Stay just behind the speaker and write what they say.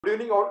Good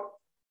evening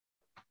all.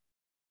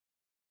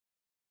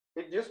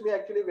 It gives me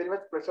actually very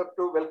much pleasure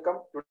to welcome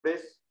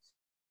today's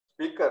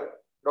speaker,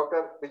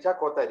 Dr. Richa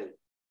Kothari.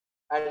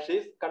 And she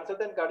is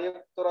Consultant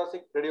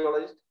Cardiothoracic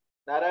Radiologist,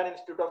 Narayan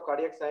Institute of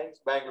Cardiac Science,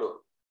 Bangalore.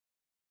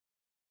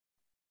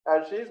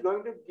 And she is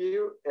going to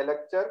give a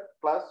lecture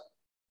class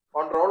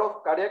on role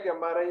of cardiac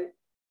MRI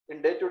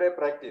in day-to-day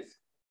practice.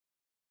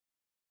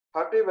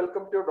 Hearty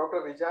welcome to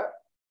Dr. Richa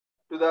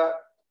to the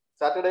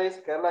Saturday's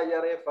Kerala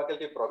IRIA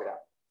faculty program.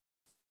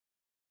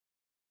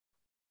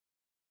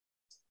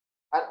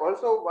 And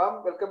also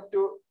warm welcome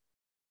to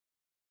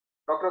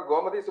Dr.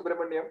 Gomati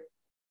Subramaniam,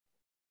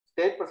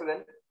 State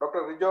President, Dr.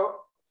 Rijo,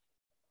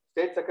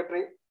 State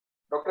Secretary,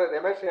 Dr.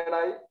 Ramesh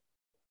Shenai,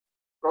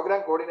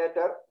 Program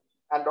Coordinator,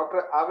 and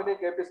Dr. Avani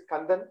K.P.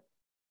 Skandan.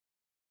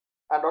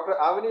 And Dr.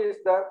 Avani is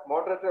the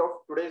moderator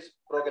of today's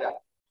program.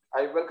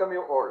 I welcome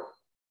you all.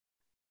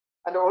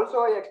 And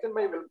also I extend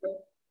my welcome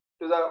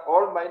to the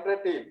all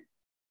Mindray team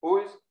who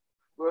is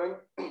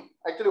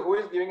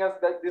giving us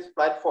this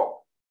platform.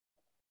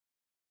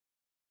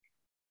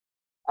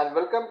 And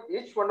welcome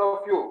each one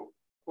of you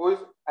who is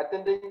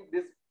attending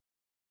this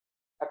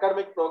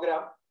academic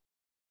program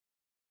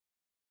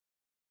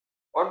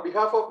on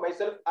behalf of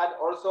myself and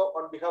also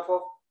on behalf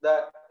of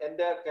the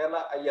entire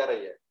Kerala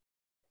IRIA.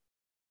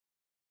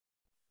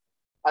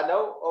 And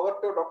now over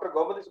to Dr.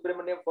 Gomati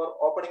Subramaniam for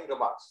opening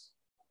remarks.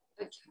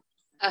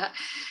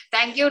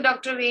 Thank you,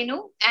 Dr.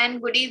 Venu,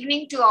 and good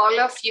evening to all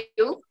of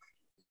you.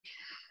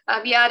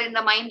 We are in the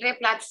Mindray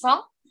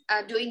platform,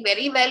 doing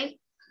very well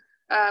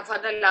for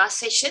the last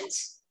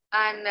sessions.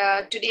 And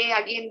today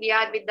again, we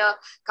are with the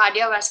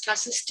cardiovascular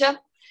system.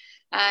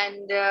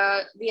 And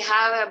we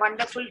have a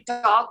wonderful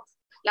talk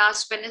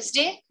last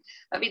Wednesday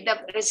with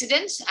the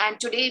residents. And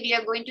today we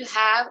are going to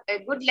have a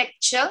good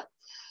lecture,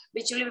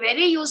 which will be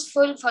very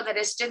useful for the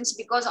residents,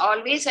 because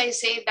always I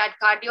say that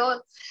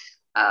cardiac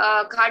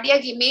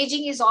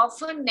imaging is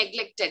often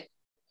neglected.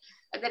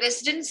 The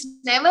residents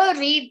never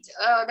read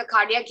the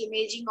cardiac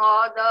imaging,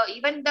 or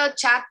even the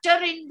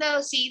chapter in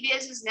the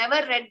CVS is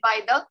never read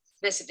by the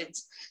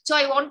residents. So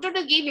I wanted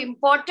to give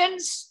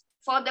importance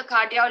for the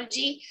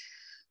cardiology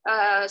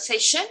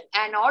session,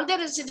 and all the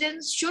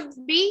residents should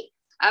be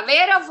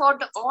aware of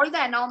what all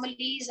the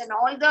anomalies and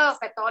all the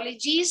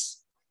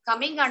pathologies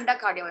coming under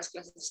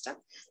cardiovascular system.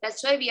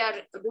 That's why we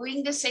are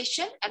doing this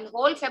session, and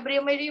whole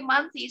February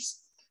month is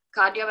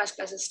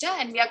cardiovascular system,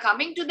 and we are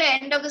coming to the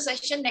end of the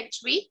session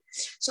next week.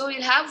 So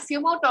we'll have a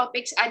few more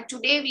topics, and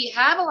today we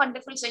have a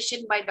wonderful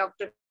session by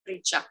Dr.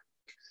 Richa.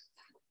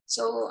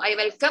 So I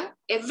welcome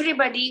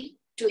everybody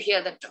to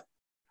hear the talk.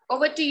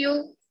 Over to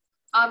you,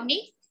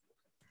 Avni.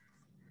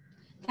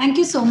 Thank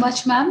you so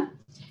much, ma'am.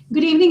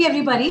 Good evening,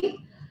 everybody.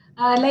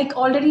 Like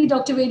already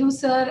Dr. Venu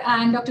sir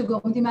and Dr.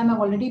 Gomati ma'am have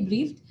already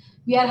briefed,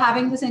 we are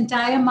having this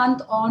entire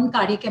month on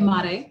cardiac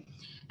MRI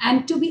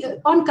and to be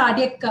on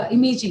cardiac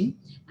imaging.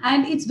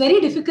 And it's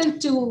very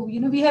difficult to,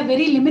 we have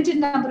very limited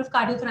number of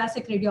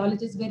cardiothoracic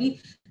radiologists,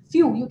 very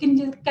few. You can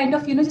just kind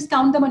of, just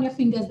count them on your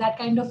fingers, that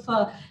kind of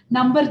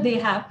number they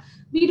have.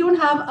 We don't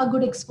have a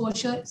good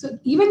exposure. So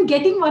even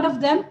getting one of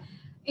them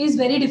is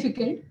very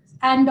difficult.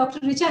 And Dr.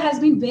 Richa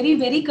has been very,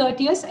 very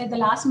courteous. At the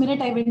last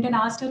minute, I went and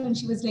asked her, and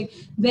she was like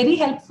very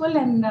helpful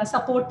and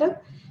supportive.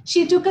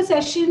 She took a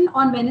session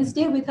on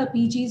Wednesday with her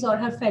PGs or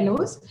her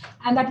fellows.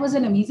 And that was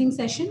an amazing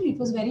session. It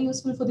was very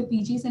useful for the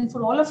PGs and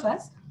for all of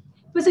us.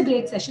 It was a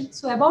great session.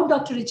 So about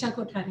Dr. Richa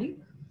Kothari,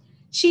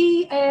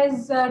 she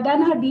has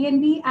done her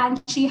DNB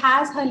and she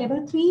has her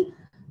level 3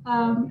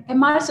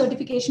 MR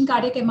certification,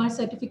 cardiac MR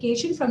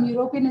certification from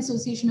European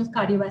Association of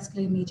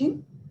Cardiovascular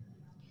Imaging.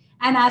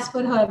 And as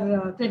for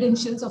her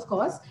credentials, of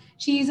course,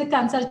 she is a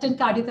consultant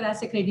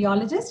cardiothoracic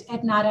radiologist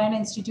at Narayan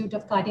Institute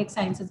of Cardiac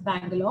Sciences,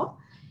 Bangalore.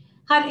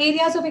 Her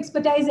areas of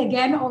expertise,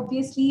 again,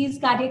 obviously, is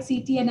cardiac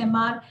CT and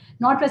MR,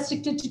 not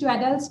restricted to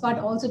adults, but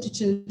also to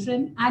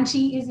children. And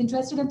she is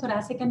interested in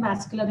thoracic and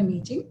vascular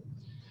imaging.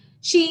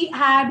 She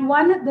had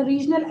won the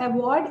regional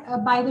award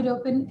by the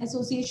European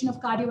Association of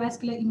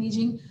Cardiovascular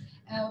Imaging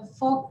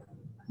for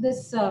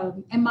this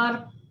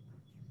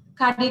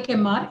cardiac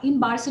MR in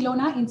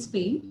Barcelona, in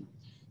Spain.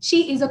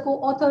 She is a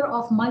co-author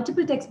of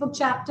multiple textbook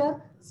chapters,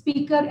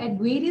 speaker at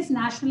various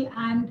national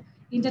and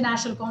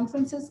international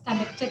conferences,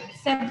 conducted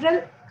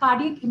several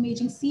cardiac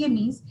imaging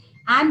CMEs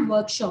and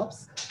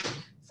workshops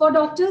for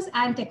doctors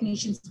and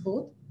technicians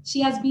both.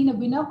 She has been a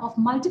winner of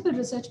multiple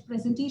research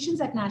presentations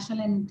at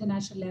national and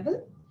international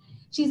level.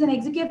 She is an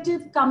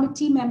executive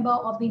committee member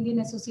of the Indian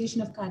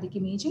Association of Cardiac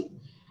Imaging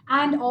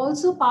and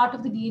also part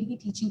of the DNB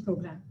teaching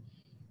program.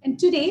 And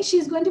today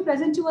she's going to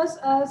present to us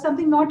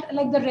something not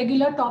like the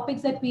regular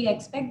topics that we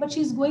expect, but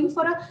she's going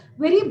for a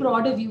very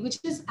broader view, which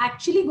is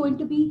actually going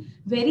to be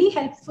very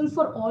helpful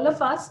for all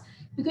of us,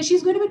 because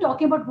she's going to be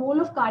talking about role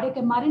of cardiac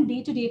MR in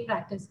day-to-day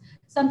practice,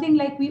 something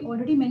like we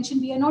already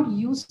mentioned we are not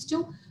used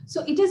to.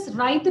 So it is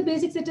right, the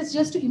basics, it is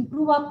just to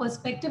improve our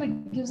perspective.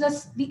 It gives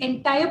us the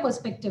entire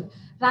perspective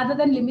rather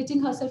than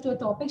limiting herself to a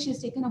topic.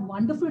 She's taken a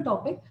wonderful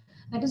topic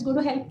that is going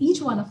to help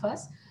each one of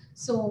us.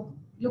 So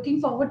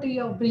looking forward to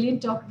your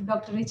brilliant talk,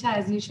 Dr. Richa,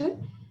 as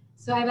usual.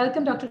 So I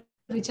welcome Dr.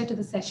 Richa to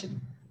the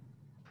session.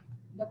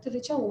 Dr.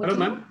 Richa, over Hello, to you.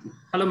 ma'am.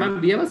 Hello, ma'am.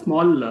 We have a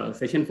small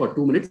session for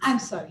 2 minutes. I'm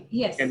sorry.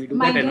 Yes, Can we do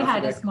Mindray that? And had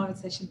after a that? small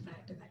session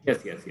prior to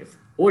that. Yes.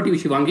 Over to you,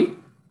 Shivangi.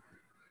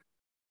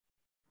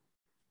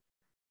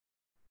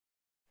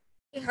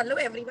 Hello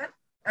everyone,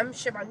 I'm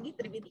Shivangi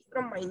Trivedi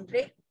from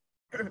Mindray.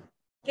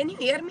 Can you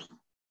hear me?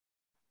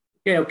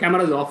 Okay, your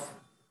camera is off.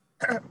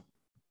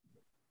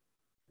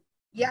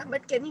 Yeah,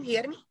 but can you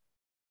hear me?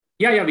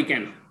 Yeah, we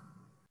can.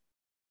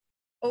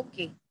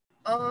 Okay.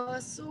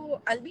 So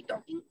I'll be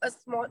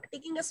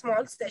taking a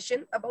small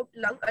session about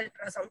lung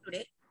ultrasound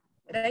today,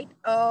 right?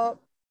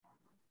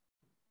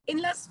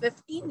 In last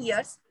 15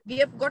 years, we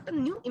have got a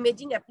new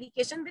imaging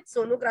application with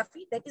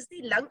sonography, that is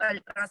the lung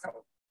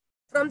ultrasound.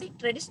 From the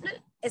traditional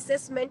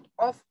assessment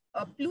of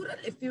pleural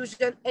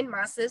effusion and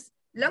masses,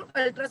 lung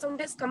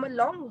ultrasound has come a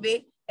long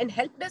way and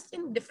helped us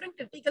in different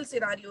critical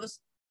scenarios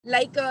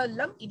like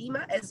lung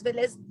edema as well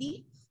as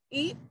the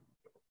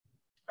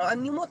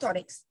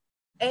pneumothorax.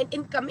 And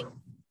in coming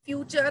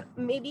future,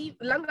 maybe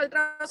lung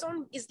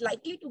ultrasound is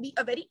likely to be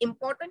a very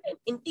important and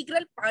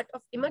integral part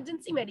of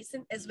emergency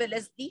medicine as well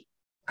as the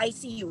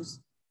ICUs.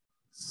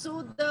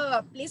 So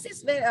the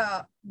places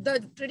where the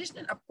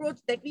traditional approach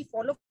that we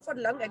follow for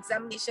lung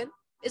examination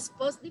is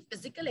first the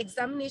physical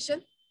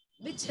examination,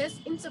 which is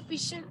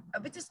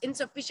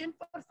insufficient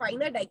for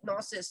finer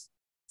diagnosis.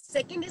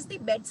 Second is the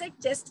bedside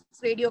chest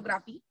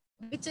radiography,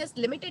 which has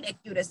limited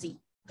accuracy.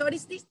 Third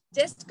is the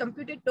chest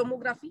computed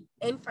tomography,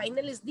 and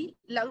final is the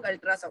lung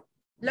ultrasound.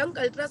 Lung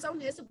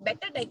ultrasound has a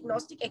better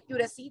diagnostic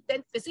accuracy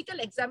than physical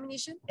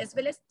examination as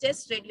well as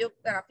chest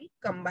radiography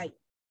combined.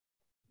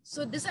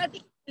 So these are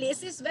the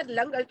places where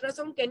lung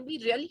ultrasound can be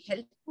really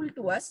helpful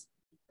to us.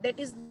 That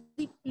is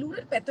the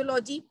pleural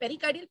pathology,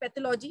 pericardial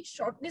pathology,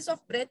 shortness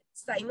of breath,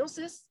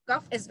 cyanosis,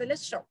 cough, as well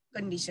as shock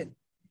condition.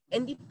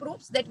 And the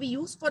probes that we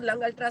use for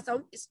lung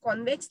ultrasound is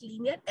convex,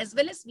 linear, as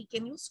well as we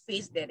can use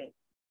phased array.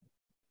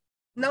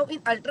 Now in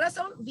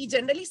ultrasound, we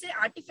generally say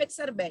artifacts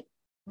are bad.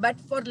 But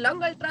for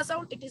lung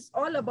ultrasound, it is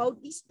all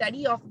about the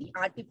study of the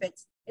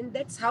artifacts. And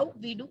that's how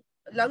we do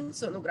lung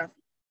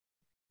sonography.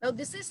 Now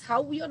this is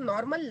how your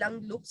normal lung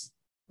looks.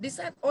 These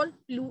are all,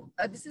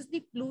 this is the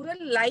pleural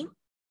line.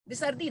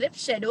 These are the rib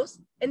shadows.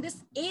 And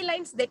these A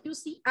lines that you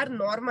see are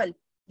normal.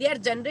 They are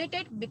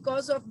generated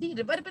because of the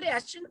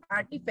reverberation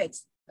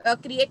artifacts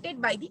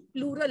created by the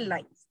pleural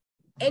lines.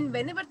 And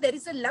whenever there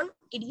is a lung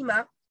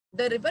edema,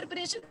 the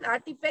reverberation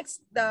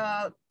artifacts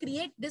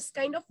create this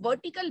kind of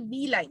vertical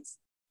B lines,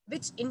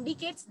 which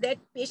indicates that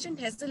patient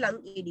has a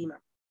lung edema.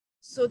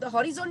 So the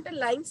horizontal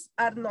lines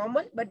are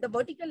normal, but the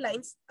vertical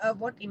lines are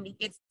what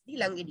indicates the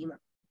lung edema.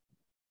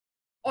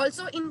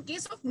 Also, in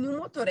case of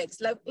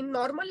pneumothorax, like in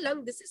normal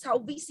lung, this is how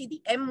we see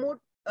the M mode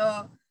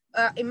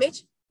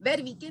image, where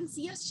we can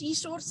see a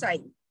seashore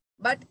sign.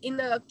 But in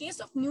the case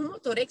of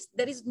pneumothorax,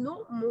 there is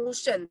no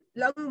motion,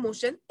 lung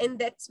motion, and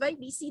that's why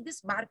we see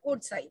this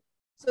barcode sign.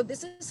 So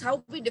this is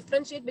how we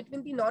differentiate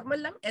between the normal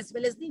lung as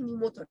well as the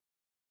pneumothorax.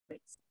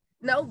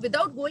 Now,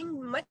 without going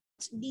much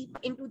deep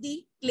into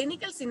the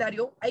clinical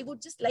scenario, I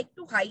would just like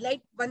to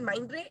highlight one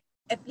Mindray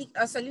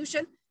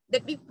solution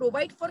that we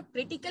provide for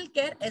critical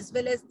care as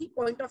well as the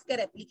point of care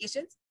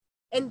applications.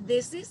 And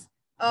this is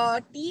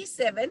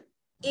T7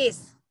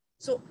 ACE.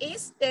 So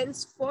ACE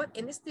stands for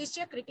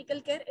Anesthesia,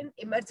 Critical Care and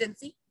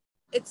Emergency.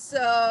 It's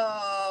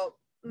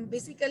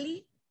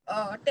basically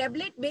a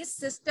tablet-based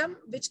system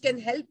which can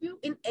help you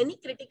in any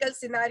critical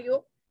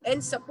scenario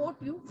and support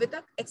you with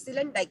an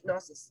excellent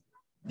diagnosis.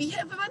 We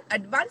have one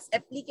advanced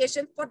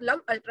application for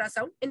lung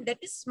ultrasound, and that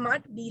is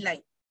Smart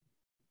B-line.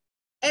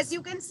 As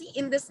you can see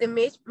in this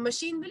image,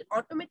 machine will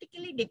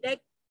automatically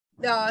detect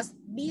the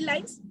B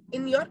lines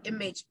in your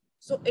image.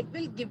 So it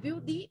will give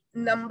you the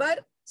number,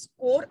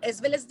 score,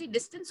 as well as the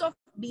distance of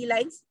B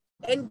lines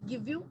and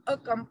give you a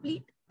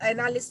complete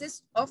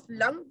analysis of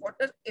lung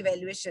water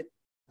evaluation.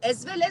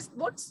 As well as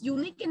what's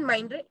unique in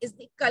Mindray is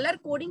the color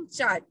coding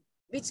chart,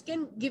 which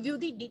can give you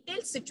the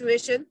detailed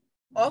situation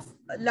of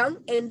lung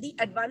and the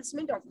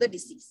advancement of the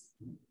disease.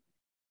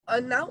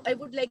 Now I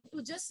would like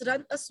to just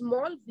run a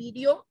small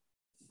video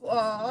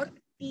for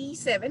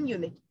T7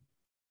 unit.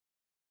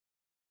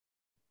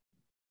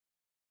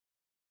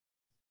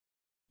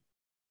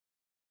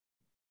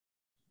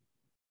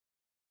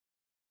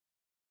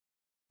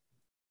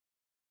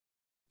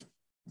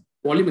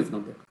 Volume is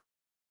not there.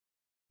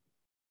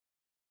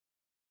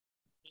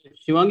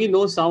 Shivangi,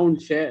 no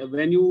sound. Share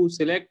when you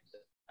select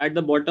at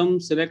the bottom,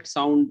 select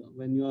sound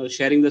when you are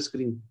sharing the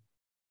screen.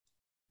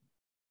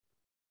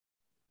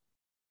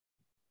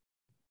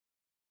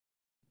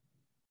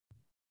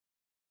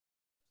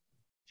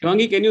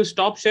 Shivangi, can you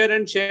stop share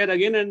and share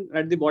again? And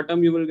at the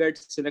bottom, you will get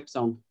select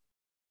sound.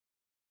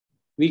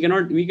 We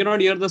cannot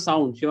hear the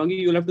sound. Shivangi,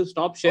 you'll have to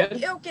stop share.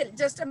 Okay,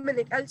 just a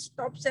minute. I'll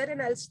stop share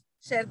and I'll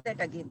share that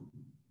again.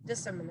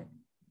 Just a minute.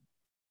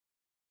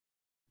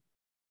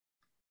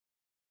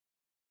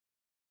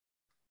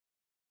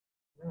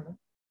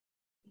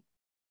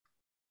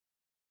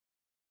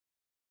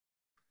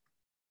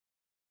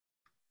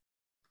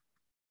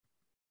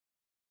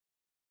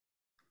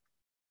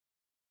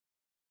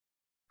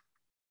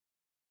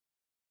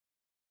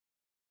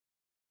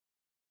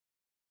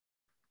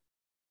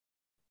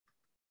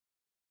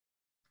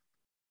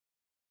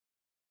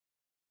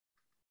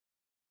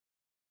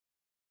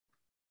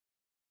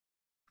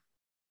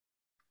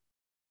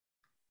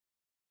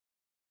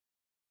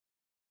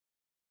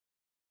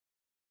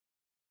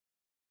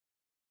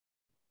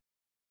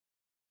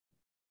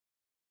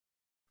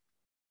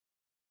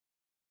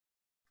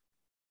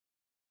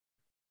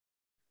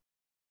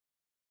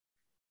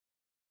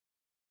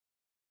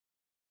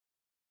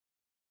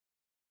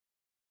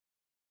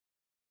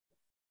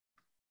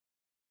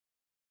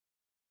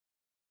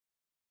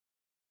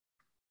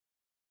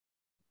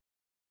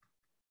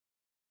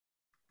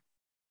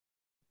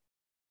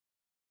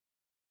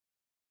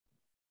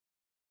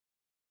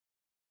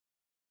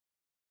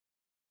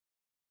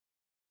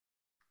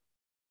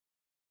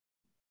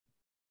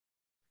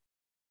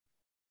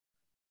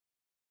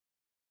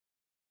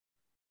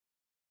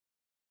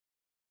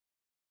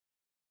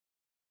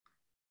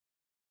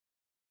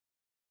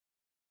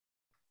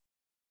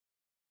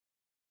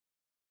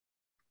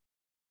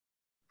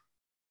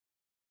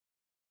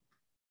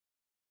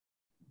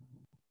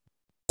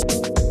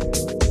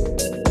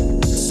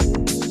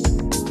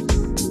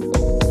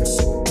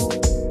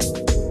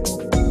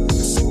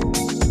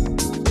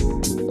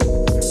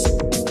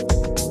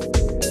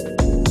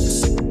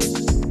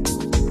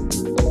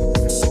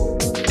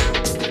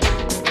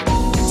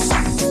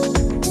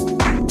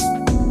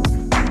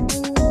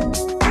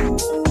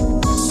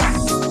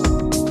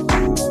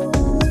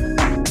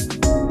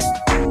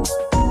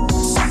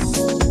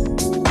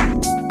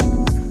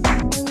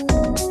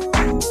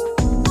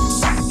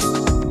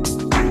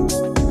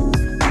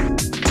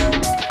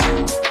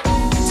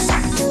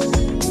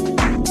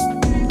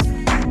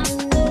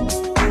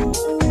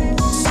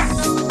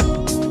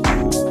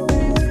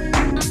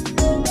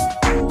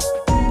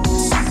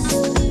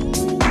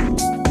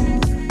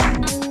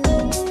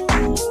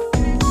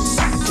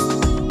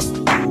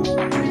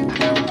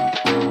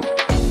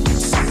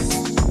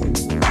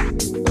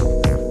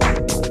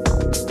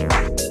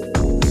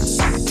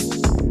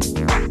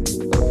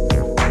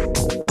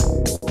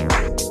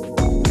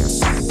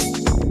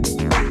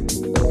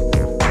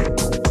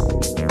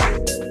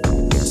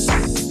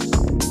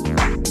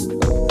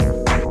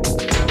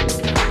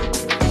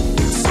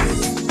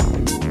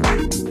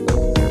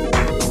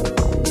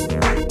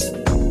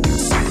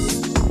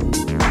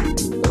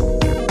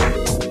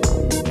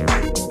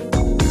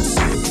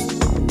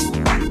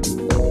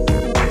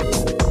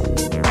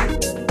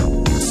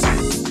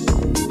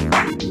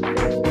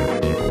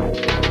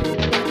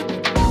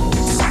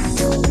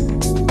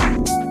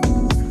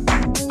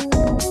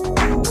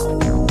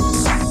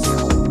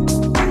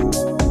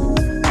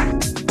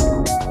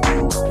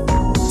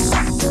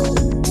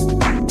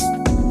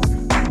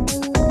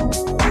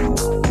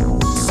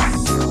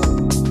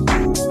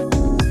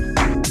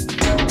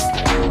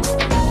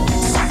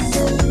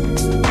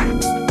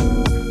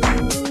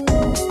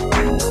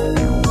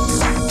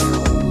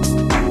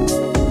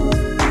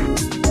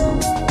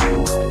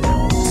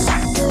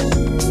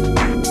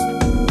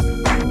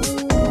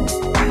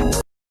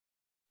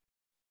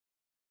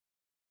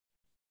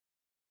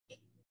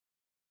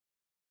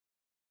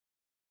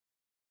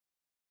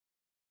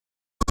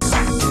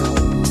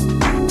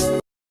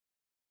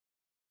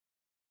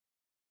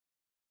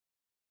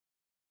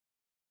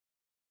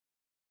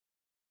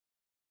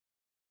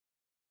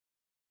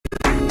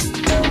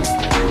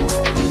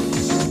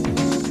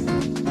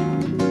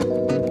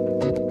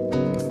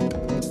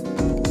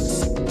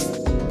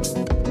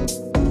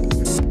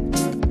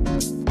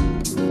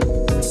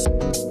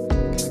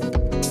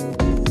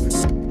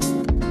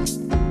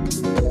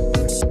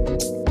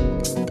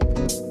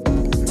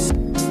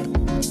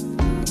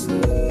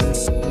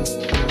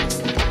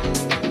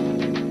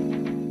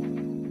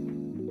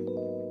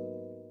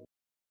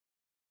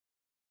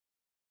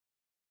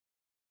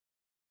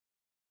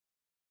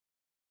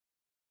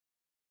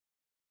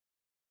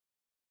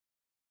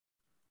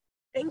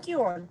 Thank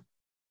you all.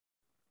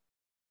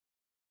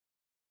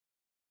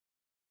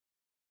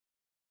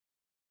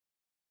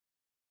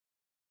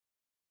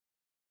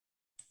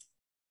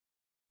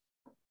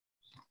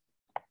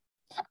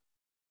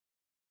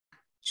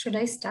 Should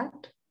I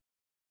start?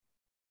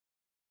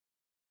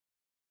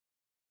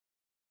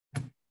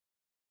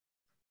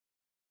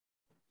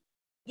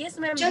 Yes,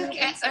 ma'am.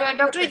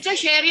 Dr. Richa,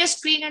 share your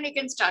screen and you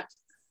can start.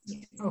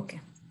 Okay.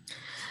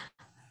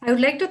 I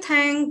would like to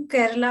thank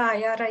Kerala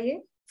IRIA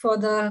for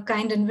the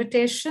kind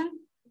invitation.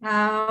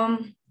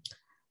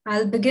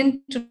 I'll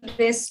begin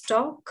today's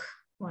talk.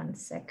 1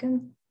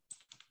 second.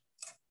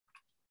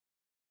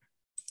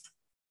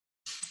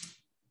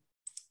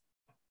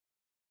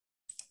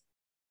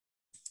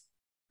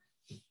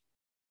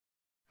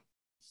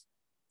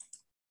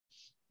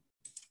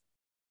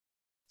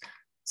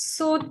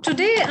 So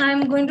today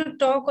I'm going to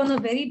talk on a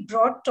very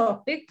broad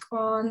topic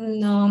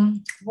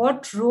on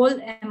what role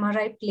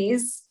MRI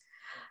plays,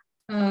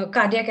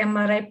 cardiac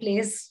MRI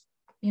plays,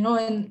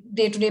 in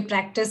day-to-day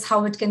practice,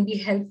 how it can be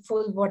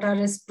helpful, what are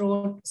its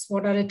pros,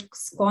 what are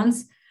its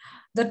cons.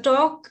 The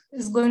talk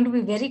is going to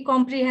be very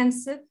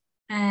comprehensive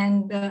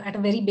and at a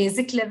very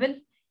basic level.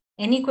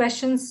 Any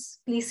questions,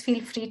 please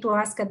feel free to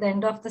ask at the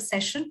end of the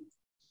session.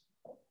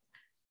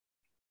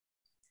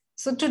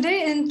 So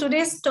today, in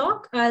today's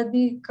talk, I'll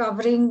be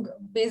covering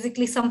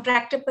basically some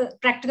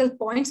practical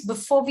points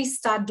before we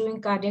start doing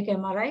cardiac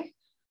MRI.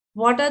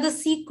 What are the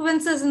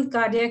sequences in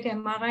cardiac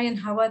MRI and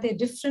how are they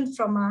different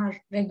from our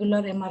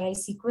regular MRI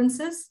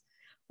sequences?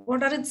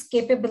 What are its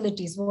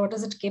capabilities? What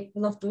is it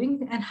capable of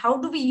doing? And how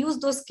do we use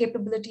those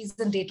capabilities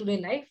in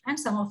day-to-day life and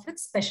some of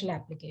its special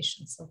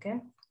applications, okay?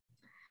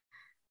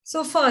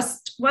 So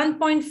first,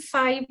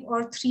 1.5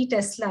 or 3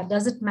 Tesla,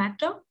 does it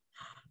matter?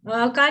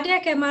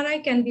 Cardiac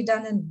MRI can be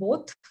done in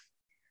both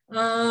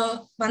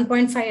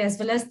 1.5 as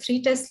well as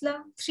 3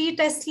 Tesla. 3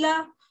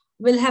 Tesla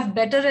will have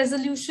better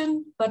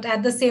resolution, but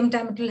at the same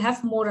time, it will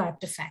have more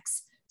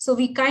artifacts. So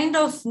we kind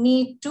of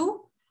need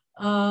to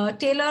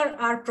tailor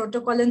our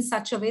protocol in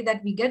such a way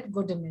that we get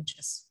good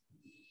images.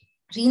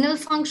 Renal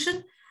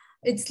function,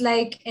 it's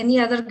like any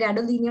other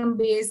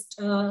gadolinium-based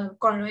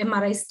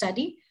MRI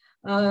study.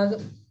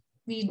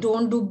 We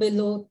don't do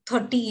below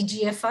 30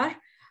 EGFR.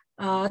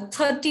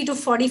 30 to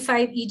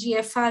 45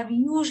 EGFR, we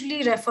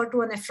usually refer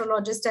to a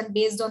nephrologist, and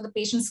based on the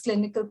patient's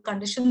clinical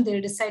condition, they'll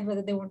decide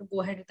whether they want to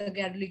go ahead with a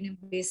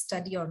gadolinium-based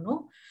study or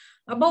no.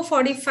 Above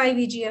 45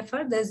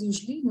 EGFR, there's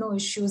usually no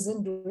issues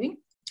in doing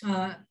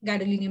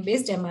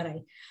gadolinium-based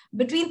MRI.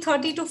 Between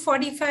 30 to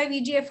 45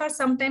 EGFR,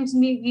 sometimes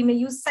we may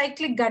use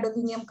cyclic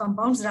gadolinium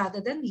compounds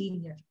rather than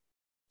linear.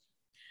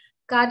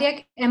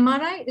 Cardiac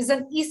MRI is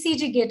an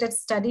ECG-gated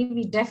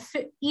study.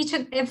 Each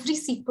and every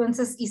sequence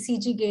is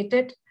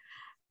ECG-gated.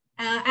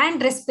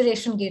 And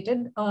respiration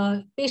gated.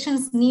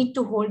 Patients need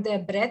to hold their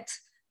breath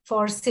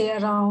for say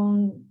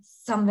around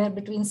somewhere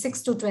between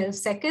 6 to 12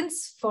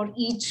 seconds for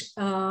each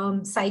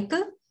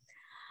cycle.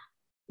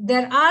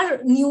 There are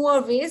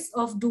newer ways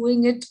of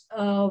doing it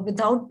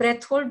without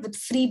breath hold with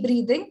free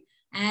breathing.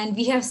 And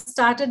we have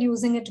started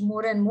using it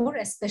more and more,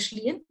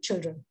 especially in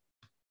children.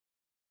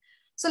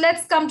 So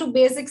let's come to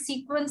basic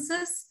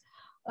sequences.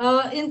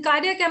 In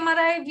cardiac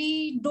MRI,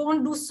 we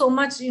don't do so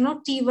much,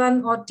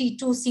 T1 or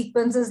T2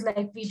 sequences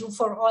like we do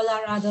for all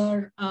our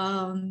other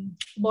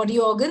body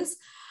organs.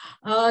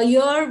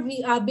 Here,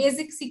 our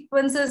basic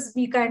sequences,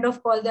 we kind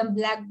of call them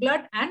black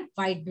blood and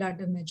white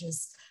blood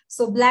images.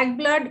 So black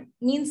blood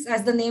means,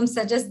 as the name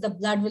suggests, the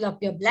blood will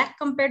appear black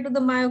compared to the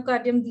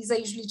myocardium. These are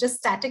usually just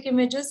static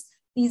images.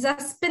 These are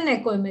spin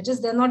echo images.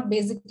 They're not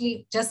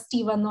basically just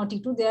T1 or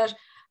T2. They are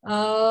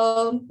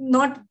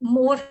not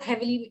more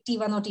heavily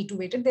T1 or T2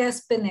 weighted, they are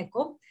spin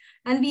echo,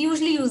 and we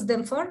usually use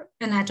them for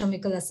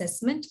anatomical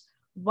assessment.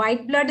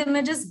 White blood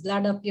images,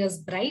 blood appears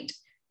bright.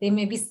 They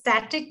may be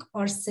static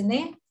or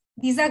cine.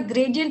 These are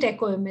gradient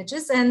echo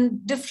images,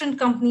 and different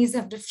companies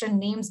have different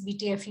names,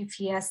 BTFE,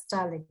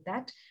 Fiesta, like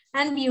that,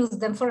 and we use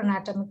them for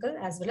anatomical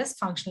as well as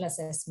functional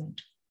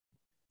assessment.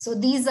 So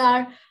these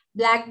are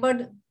black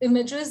blood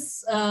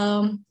images,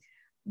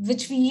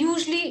 which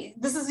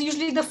this is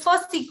usually the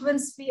first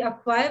sequence we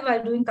acquire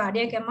while doing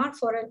cardiac MR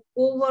for an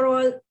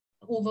overall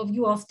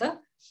overview of the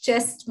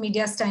chest,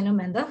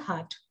 mediastinum, and the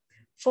heart.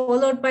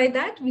 Followed by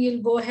that,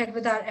 we'll go ahead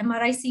with our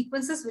MRI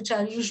sequences, which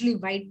are usually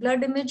white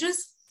blood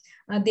images.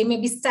 They may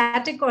be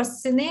static or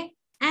cine,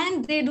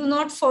 and they do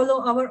not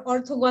follow our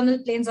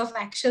orthogonal planes of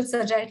axial,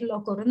 sagittal,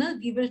 or coronal.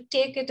 We will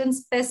take it in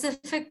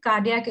specific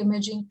cardiac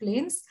imaging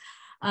planes.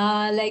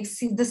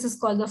 This is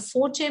called the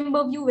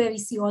 4-chamber view, where we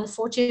see all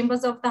 4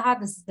 chambers of the heart.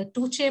 This is the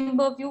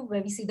 2-chamber view,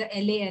 where we see the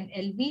LA and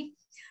LV.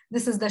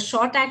 This is the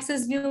short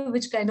axis view,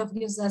 which kind of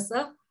gives us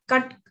a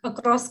cut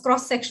across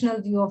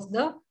cross-sectional view of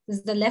this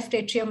is the left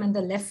atrium and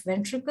the left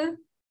ventricle.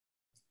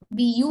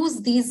 We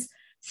use these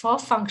for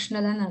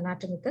functional and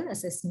anatomical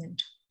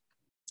assessment.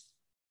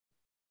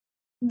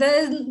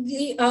 Then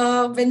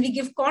when we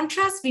give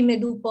contrast, we may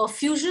do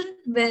perfusion,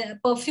 where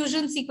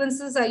perfusion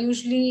sequences are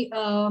usually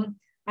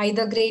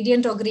either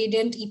gradient or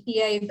gradient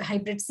EPI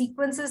hybrid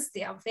sequences.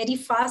 They are very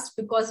fast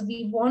because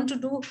we want to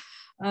do,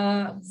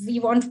 we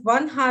want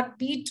one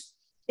heartbeat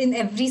in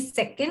every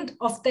second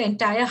of the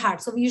entire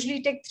heart. So we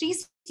usually take 3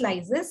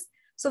 slices.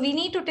 So we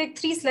need to take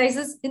 3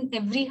 slices in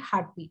every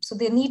heartbeat. So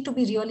they need to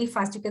be really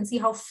fast. You can see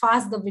how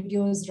fast the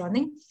video is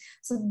running.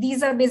 So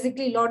these are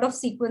basically a lot of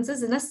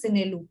sequences in a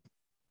cine loop.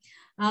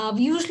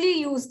 We usually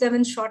use them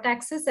in short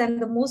axis,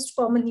 and the most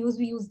common use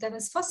we use them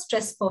is for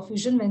stress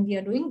perfusion when we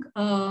are doing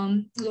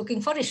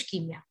looking for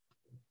ischemia.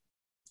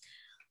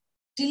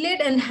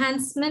 Delayed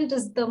enhancement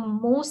is the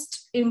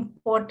most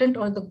important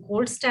or the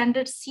gold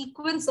standard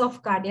sequence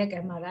of cardiac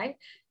MRI.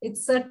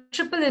 It's a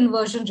triple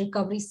inversion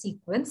recovery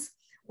sequence.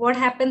 What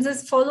happens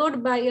is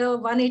followed by a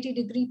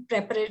 180-degree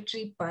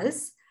preparatory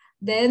pulse.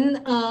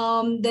 Then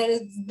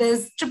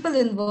there's triple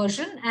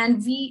inversion,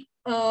 and we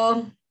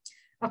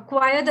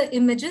acquire the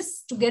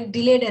images to get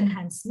delayed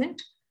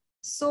enhancement.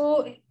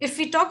 So if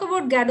we talk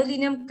about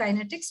gadolinium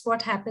kinetics,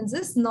 what happens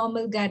is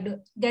normal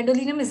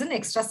gadolinium is an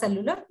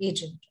extracellular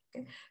agent.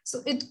 Okay?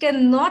 So it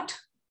cannot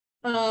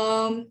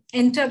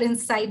enter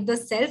inside the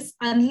cells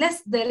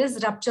unless there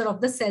is rupture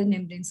of the cell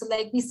membrane. So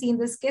like we see in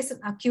this case,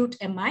 an acute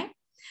MI.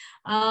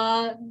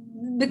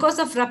 Because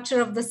of rupture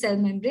of the cell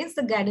membranes,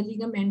 the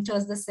gadolinium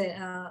enters the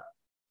cell,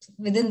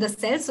 within the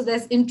cell. So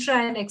there's intra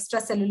and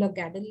extracellular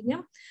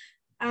gadolinium.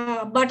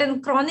 But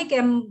in chronic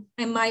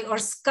MI or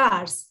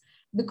scars,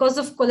 because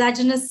of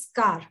collagenous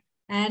scar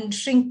and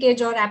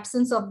shrinkage or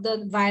absence of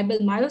the viable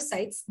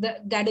myocytes, the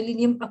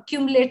gadolinium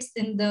accumulates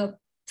in the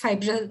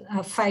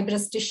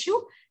fibrous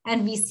tissue,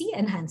 and we see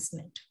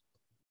enhancement.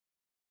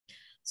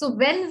 So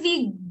when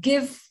we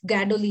give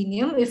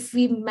gadolinium, if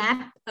we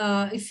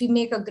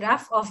make a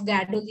graph of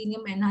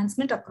gadolinium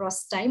enhancement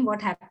across time,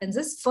 what happens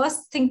is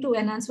first thing to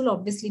enhance will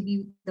obviously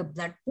be the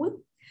blood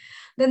pool.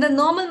 Then the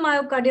normal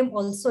myocardium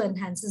also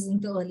enhances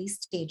in the early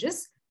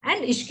stages,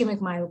 and ischemic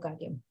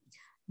myocardium.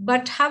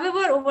 But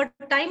however, over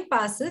time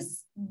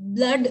passes,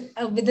 blood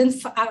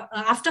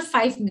after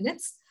 5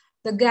 minutes,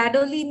 the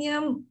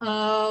gadolinium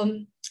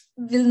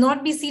will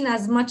not be seen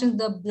as much in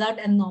the blood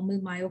and normal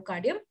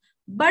myocardium,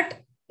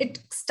 but it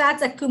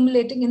starts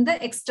accumulating in the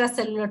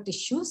extracellular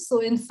tissues. So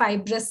in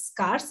fibrous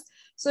scars,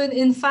 so in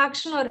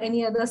infarction or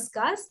any other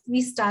scars,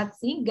 we start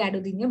seeing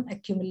gadolinium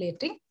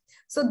accumulating.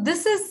 So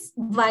this is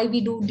why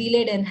we do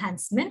delayed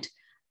enhancement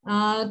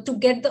to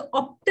get the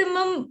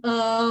optimum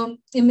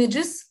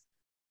images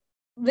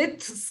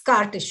with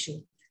scar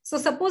tissue. So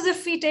suppose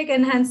if we take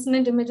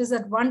enhancement images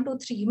at 1 to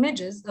 3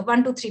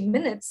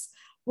 minutes,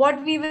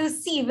 what we will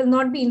see will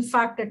not be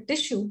infarcted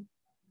tissue.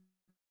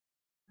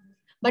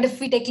 But if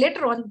we take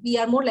later on, we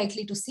are more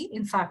likely to see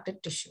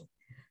infarcted tissue.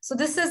 So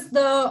this is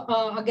the,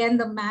 again,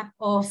 the map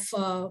of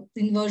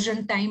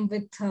inversion time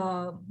with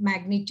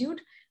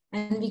magnitude.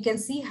 And we can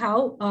see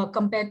how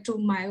compared to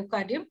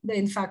myocardium, the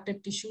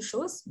infarcted tissue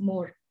shows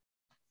more.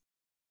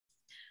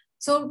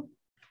 So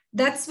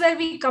that's where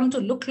we come to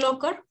look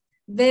locker,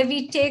 where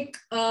we take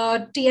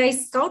TI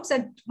scouts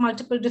at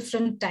multiple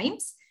different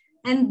times.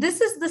 And this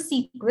is the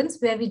sequence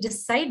where we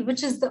decide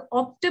which is the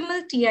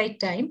optimal TI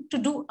time to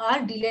do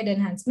our delayed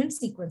enhancement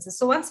sequences.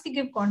 So once we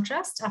give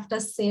contrast after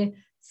say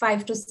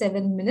 5 to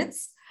 7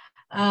 minutes,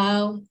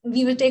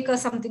 we will take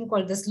something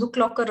called this look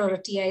locker or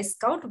a TI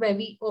scout, where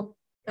we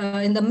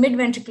in the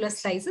mid-ventricular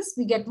slices,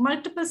 we get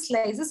multiple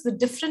slices with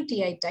different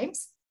TI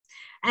times.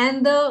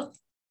 And the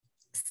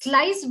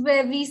slice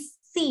where we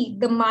see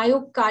the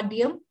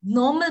myocardium,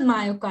 normal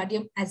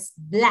myocardium as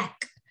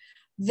black,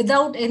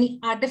 without any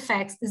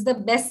artifacts, is the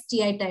best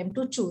TI time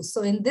to choose.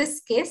 So in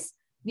this case,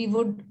 we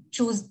would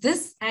choose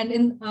this. And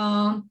in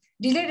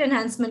delayed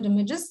enhancement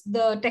images,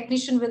 the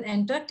technician will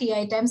enter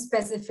TI time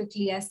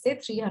specifically as say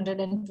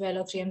 312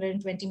 or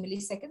 320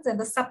 milliseconds. And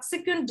the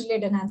subsequent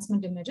delayed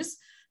enhancement images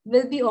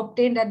will be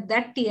obtained at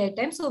that TI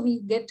time. So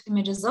we get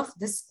images of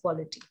this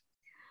quality.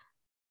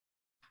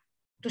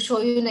 To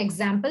show you an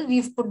example,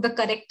 we've put the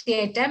correct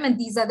TI time, and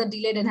these are the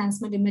delayed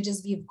enhancement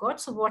images we've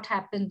got. So what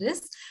happened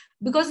is,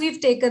 because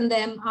we've taken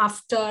them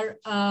after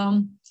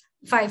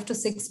 5 to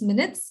 6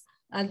 minutes,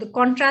 the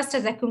contrast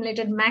has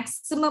accumulated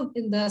maximum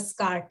in the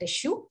scar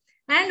tissue.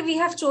 And we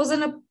have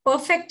chosen a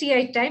perfect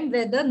TI time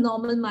where the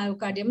normal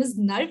myocardium is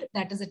nulled,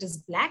 that is, it is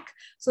black.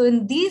 So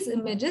in these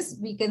images,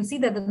 we can see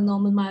that the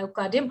normal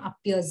myocardium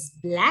appears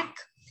black.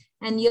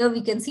 And here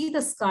we can see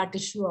the scar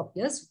tissue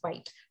appears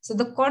white. So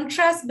the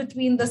contrast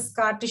between the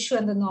scar tissue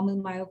and the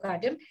normal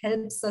myocardium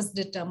helps us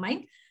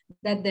determine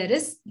that there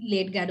is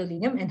late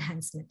gadolinium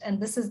enhancement. And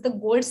this is the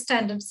gold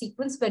standard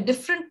sequence where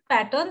different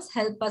patterns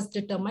help us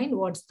determine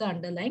what's the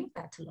underlying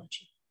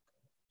pathology.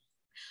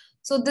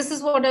 So this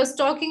is what I was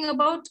talking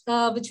about,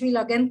 which we'll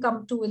again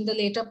come to in the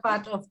later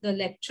part of the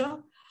lecture.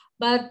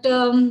 But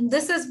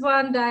this is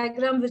one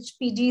diagram which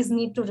PGs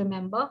need to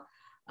remember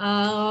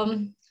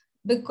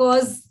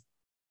because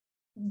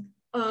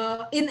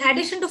in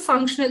addition to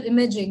functional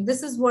imaging,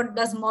 this is what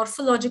does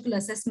morphological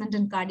assessment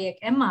in cardiac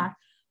MR.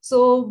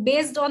 So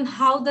based on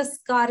how the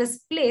scar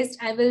is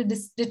placed, I will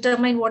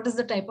determine what is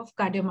the type of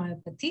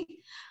cardiomyopathy.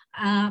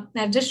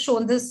 I've just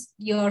shown this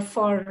here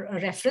for a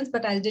reference,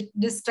 but I'll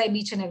describe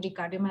each and every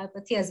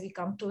cardiomyopathy as we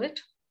come to it.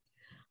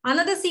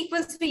 Another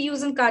sequence we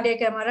use in cardiac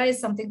MRI is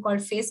something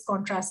called phase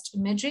contrast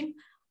imaging,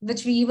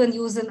 which we even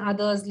use in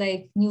others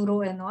like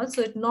neuro and all.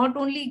 So it not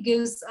only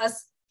gives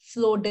us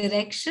flow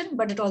direction,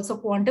 but it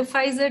also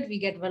quantifies it. We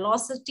get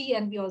velocity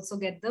and we also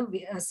get the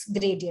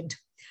gradient.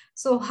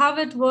 So how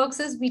it works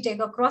is we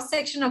take a cross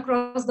section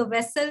across the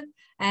vessel,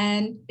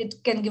 and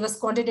it can give us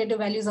quantitative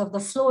values of the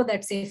flow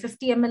that say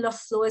 50 ml of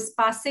flow is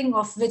passing,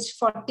 of which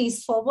 40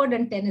 is forward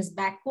and 10 is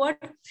backward.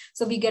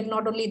 So we get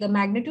not only the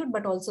magnitude,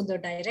 but also the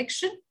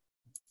direction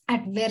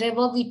at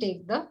wherever we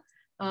take the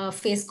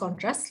phase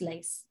contrast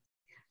slice.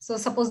 So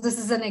suppose this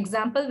is an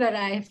example where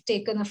I have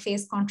taken a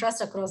phase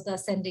contrast across the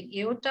ascending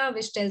aorta,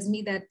 which tells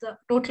me that the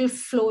total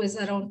flow is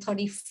around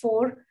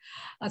 37,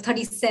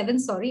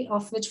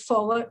 of which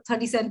forward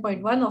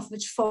 37.1, of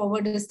which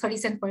forward is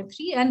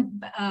 37.3,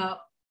 and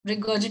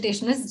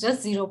regurgitation is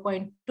just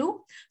 0.2.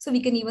 So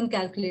we can even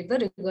calculate the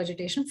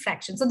regurgitation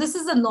fraction. So this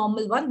is a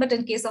normal one, but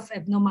in case of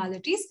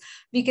abnormalities,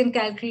 we can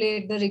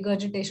calculate the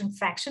regurgitation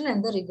fraction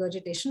and the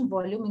regurgitation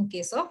volume in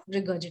case of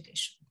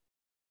regurgitation.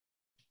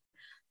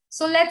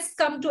 So let's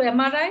come to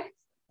MRI.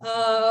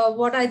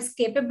 What are its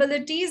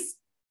capabilities?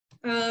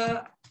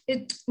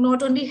 It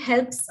not only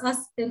helps us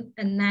in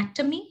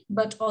anatomy,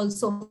 but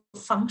also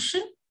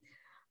function,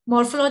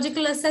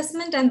 morphological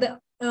assessment, and the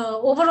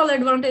overall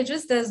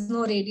advantages. There's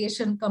no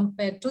radiation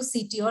compared to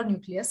CT or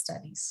nuclear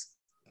studies.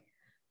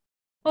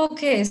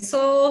 Okay,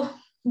 so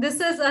this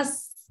is a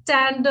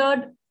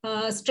standard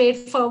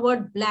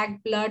straightforward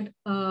black blood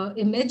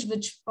image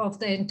of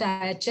the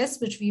entire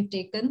chest, which we've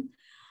taken.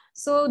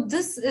 So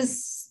this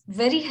is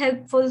very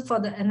helpful for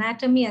the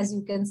anatomy, as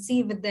you can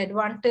see, with the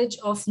advantage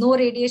of no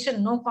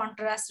radiation, no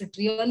contrast. It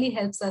really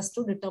helps us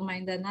to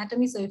determine the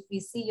anatomy. So if we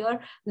see here,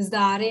 this is the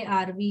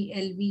RA, RV,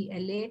 LV,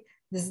 LA.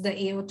 This is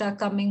the aorta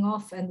coming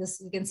off, and this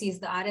you can see is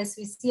the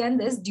RSVC, and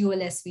this dual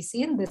SVC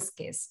in this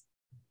case.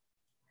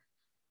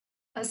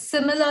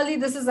 Similarly,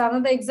 this is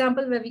another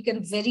example where we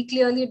can very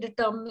clearly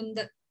determine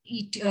the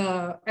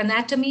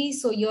anatomy.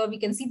 So here we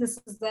can see this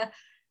is the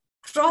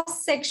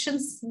cross-section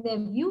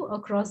view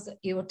across the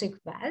aortic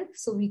valve.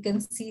 So we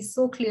can see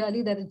so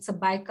clearly that it's a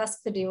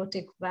bicuspid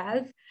aortic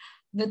valve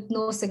with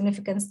no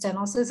significant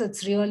stenosis.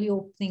 It's really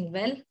opening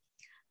well.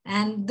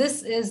 And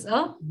this is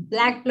a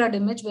black blood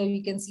image where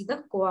we can see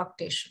the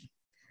coarctation.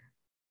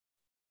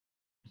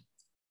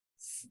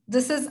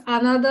 This is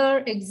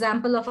another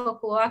example of a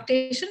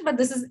coarctation, but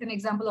this is an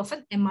example of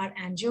an MR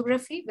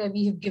angiography where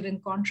we have given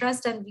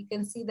contrast, and we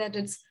can see that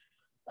its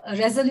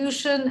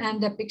resolution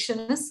and depiction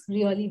is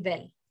really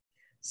well.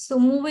 So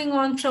moving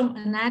on from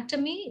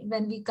anatomy,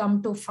 when we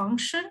come to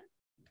function,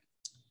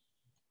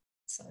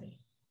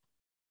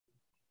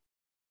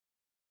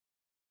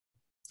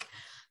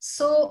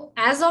 So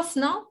as of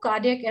now,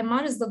 cardiac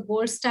MR is the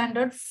gold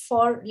standard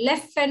for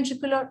left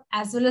ventricular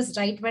as well as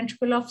right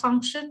ventricular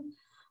function.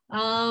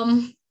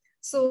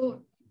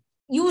 So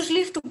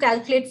usually to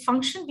calculate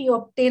function, we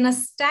obtain a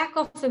stack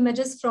of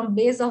images from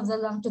base of the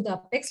lung to the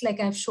apex, like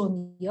I've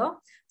shown here.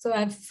 So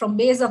I've from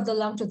base of the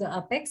lung to the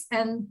apex,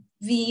 and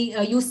we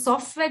use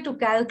software to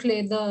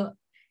calculate the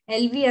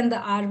LV and the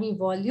RV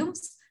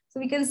volumes. So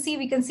we can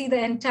see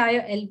the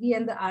entire LV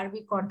and the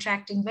RV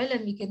contracting well,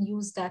 and we can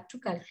use that to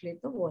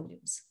calculate the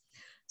volumes.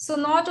 So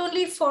not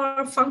only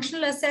for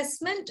functional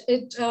assessment,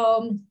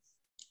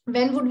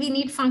 when would we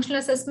need functional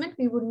assessment?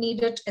 We would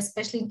need it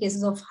especially in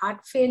cases of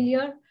heart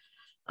failure.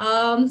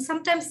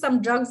 Sometimes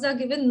some drugs are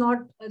given, not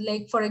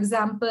like, for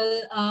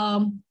example,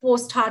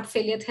 post-heart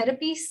failure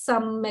therapy,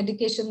 some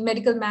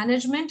medical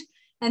management,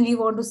 and we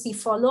want to see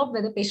follow-up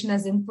whether the patient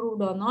has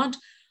improved or not.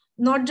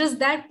 Not just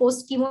that,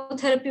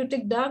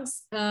 post-chemotherapeutic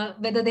drugs,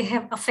 whether they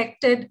have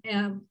affected,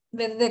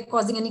 whether they're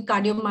causing any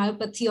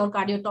cardiomyopathy or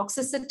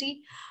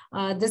cardiotoxicity.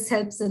 This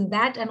helps in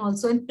that, and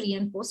also in pre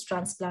and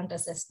post-transplant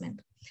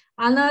assessment.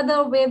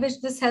 Another way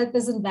which this helps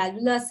is in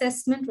valvular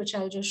assessment, which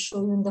I'll just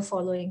show you in the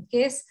following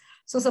case.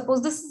 So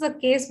suppose this is a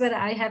case where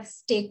I have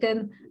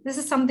taken, this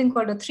is something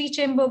called a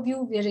 3-chamber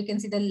view, where you can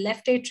see the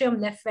left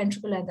atrium, left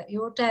ventricle, and the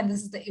aorta, and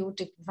this is the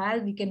aortic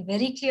valve. We can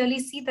very clearly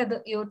see that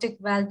the aortic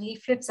valve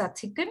leaflets are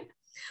thickened.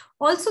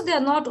 Also, they are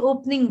not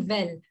opening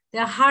well. They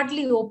are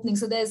hardly opening.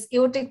 So there's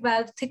aortic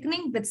valve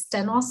thickening with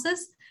stenosis.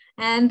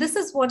 And this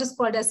is what is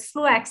called as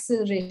flow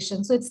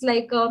acceleration. So it's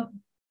like an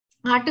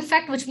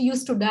artifact which we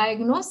use to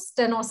diagnose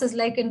stenosis.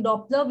 Like in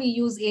Doppler, we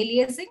use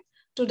aliasing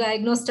to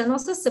diagnose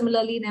stenosis.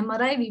 Similarly, in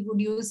MRI, we would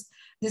use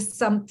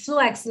some flow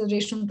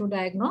acceleration to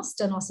diagnose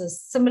stenosis.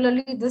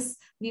 Similarly, this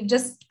we've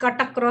just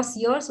cut across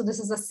here. So this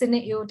is a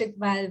cine-aortic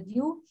valve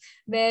view,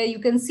 where you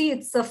can see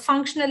it's a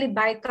functionally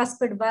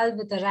bicuspid valve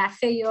with a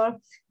raphe here,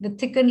 with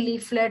thickened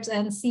leaflets,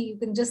 and see, you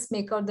can just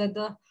make out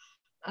that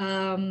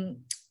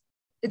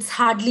it's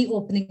hardly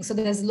opening. So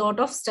there's a lot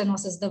of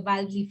stenosis. The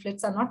valve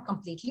leaflets are not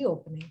completely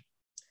opening.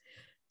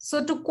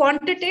 So to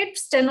quantitate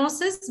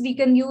stenosis, we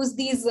can use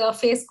these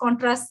phase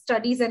contrast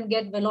studies and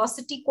get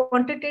velocity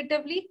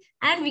quantitatively,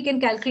 and we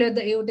can calculate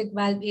the aortic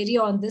valve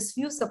area on this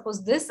view.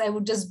 Suppose this, I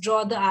would just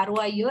draw the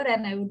ROI here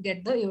and I would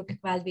get the aortic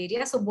valve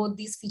area. So both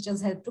these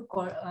features help to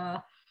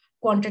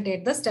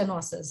quantitate the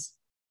stenosis.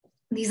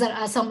 These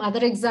are some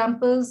other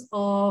examples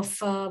of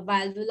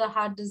valvular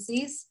heart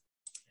disease.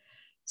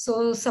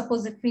 So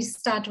suppose if we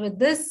start with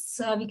this,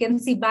 we can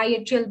see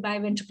biatrial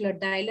biventricular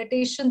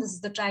dilatation. This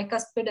is the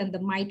tricuspid and the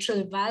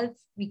mitral valve.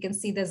 We can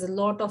see there's a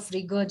lot of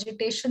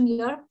regurgitation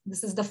here.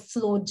 This is the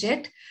flow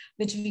jet,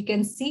 which we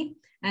can see.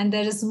 And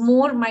there is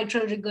more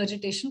mitral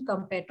regurgitation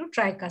compared to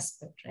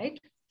tricuspid, right?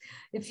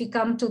 If we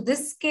come to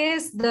this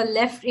case, the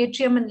left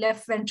atrium and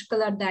left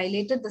ventricle are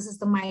dilated. This is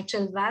the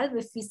mitral valve.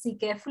 If we see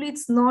carefully,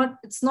 it's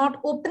not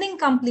opening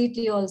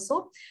completely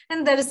also.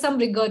 And there is some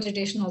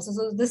regurgitation also.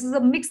 So this is a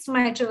mixed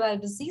mitral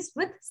valve disease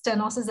with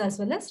stenosis as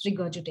well as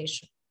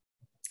regurgitation.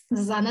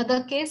 This is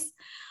another case.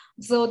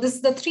 So this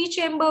is the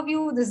 3-chamber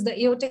view. This is the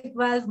aortic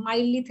valve,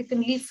 mildly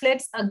thickened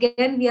leaflets.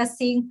 Again, we are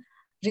seeing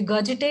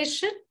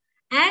regurgitation.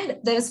 And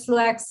there is flow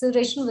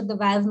acceleration with the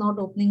valve not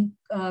opening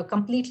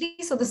completely.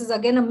 So this is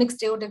again a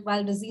mixed aortic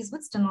valve disease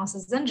with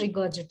stenosis and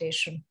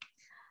regurgitation.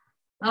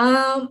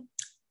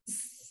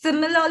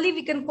 Similarly,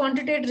 we can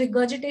quantitate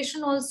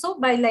regurgitation also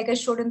by, like I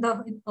showed in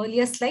the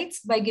earlier slides,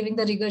 by giving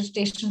the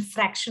regurgitation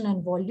fraction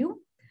and volume.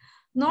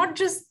 Not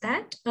just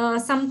that,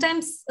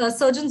 sometimes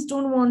surgeons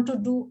don't want to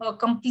do a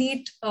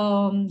complete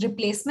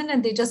replacement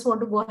and they just want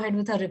to go ahead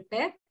with a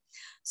repair.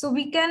 So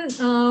we can,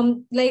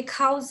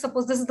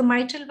 suppose this is the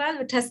mitral valve,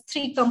 it has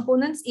 3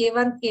 components,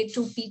 A1,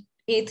 A2,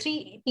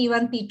 A3,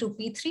 P1, P2,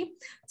 P3.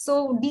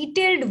 So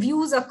detailed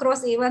views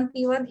across A1,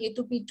 P1, A2,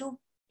 P2,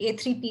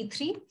 A3,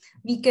 P3,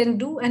 we can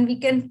do, and we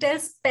can tell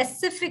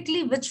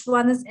specifically which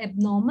one is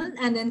abnormal.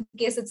 And in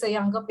case it's a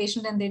younger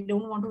patient and they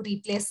don't want to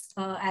replace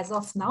as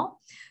of now,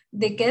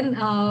 they can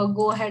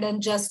go ahead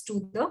and just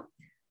do the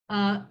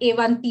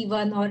A1,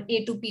 P1 or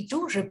A2,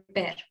 P2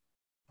 repair.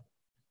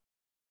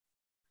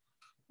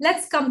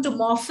 Let's come to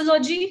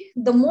morphology.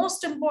 The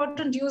most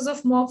important use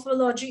of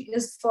morphology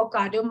is for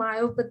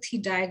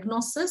cardiomyopathy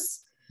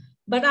diagnosis.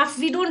 But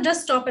we don't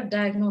just stop at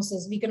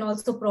diagnosis. We can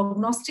also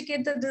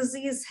prognosticate the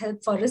disease,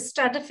 help for risk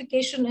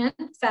stratification and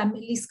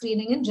family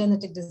screening in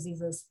genetic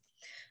diseases.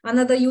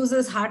 Another use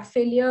is heart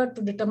failure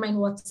to determine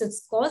what's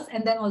its cause,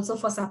 and then also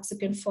for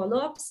subsequent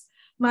follow-ups.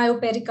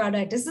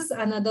 Myopericarditis is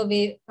another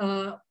way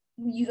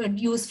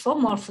used for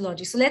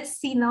morphology. So let's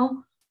see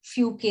now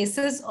few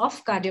cases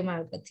of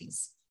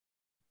cardiomyopathies.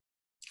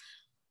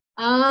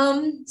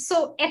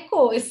 So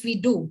echo, if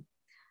we do,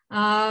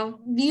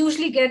 we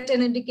usually get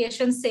an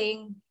indication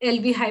saying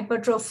LV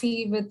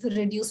hypertrophy with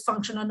reduced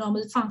function or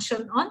normal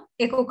function on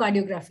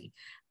echocardiography.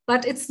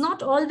 But it's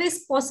not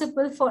always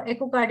possible for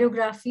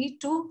echocardiography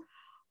to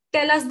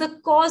tell us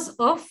the cause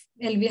of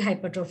LV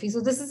hypertrophy.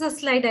 So this is a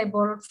slide I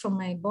borrowed from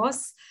my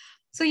boss.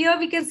 So here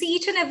we can see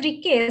each and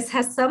every case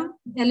has some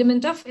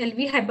element of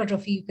LV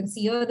hypertrophy. You can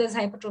see here there's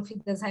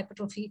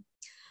hypertrophy.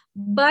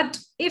 But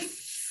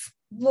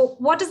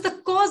what is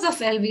the cause of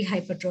LV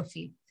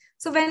hypertrophy?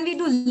 So when we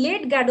do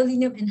late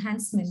gadolinium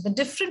enhancement, the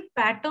different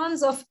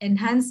patterns of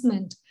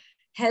enhancement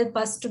help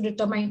us to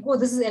determine, oh,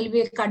 this is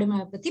LV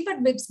cardiomyopathy, but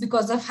it's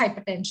because of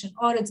hypertension,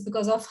 or it's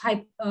because of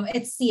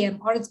HCM,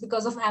 or it's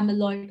because of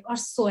amyloid, or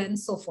so on and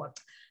so forth.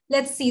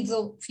 Let's see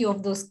a few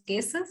of those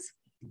cases.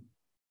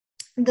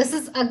 This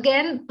is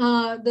again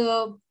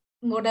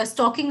what I was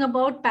talking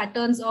about,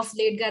 patterns of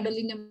late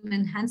gadolinium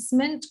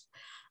enhancement,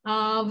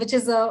 which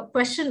is a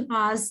question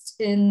asked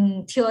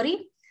in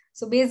theory.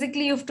 So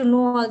basically you have to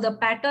know all the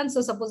patterns.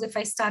 So suppose if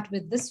I start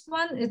with this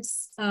one,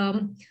 it's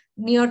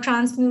near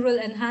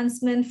transmural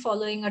enhancement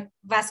following a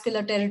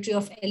vascular territory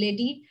of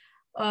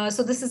LAD.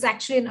 So this is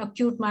actually an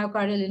acute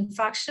myocardial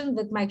infarction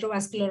with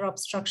microvascular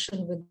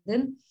obstruction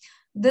within.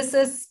 This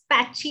is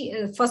patchy.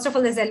 First of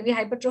all, there's LV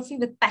hypertrophy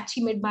with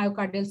patchy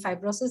mid-myocardial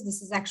fibrosis.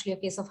 This is actually a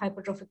case of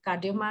hypertrophic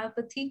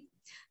cardiomyopathy.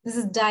 This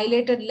is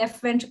dilated left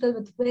ventricle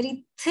with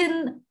very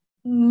thin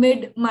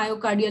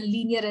mid-myocardial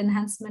linear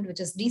enhancement, which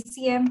is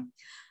DCM.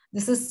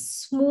 This is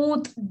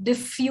smooth,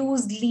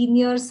 diffuse,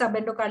 linear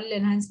subendocardial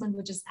enhancement,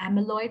 which is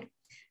amyloid.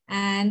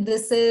 And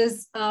this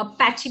is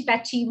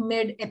patchy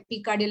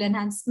mid-epicardial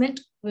enhancement,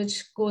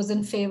 which goes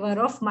in favor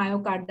of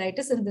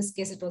myocarditis. In this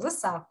case, it was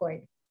a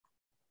sarcoid.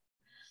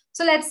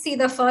 So let's see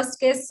the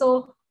first case.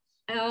 So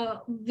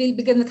we'll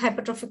begin with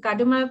hypertrophic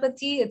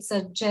cardiomyopathy. It's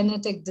a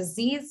genetic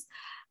disease.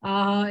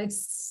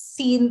 It's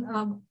seen,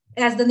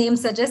 as the name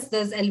suggests,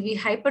 there's LV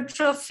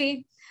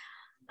hypertrophy.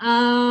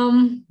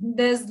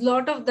 There's a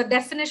lot of, the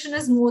definition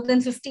is more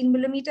than 15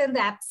 millimeter in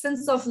the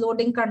absence of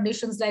loading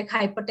conditions like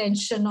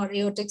hypertension or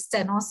aortic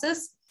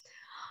stenosis.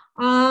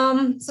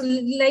 So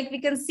like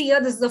we can see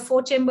here, this is the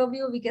 4-chamber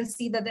view. We can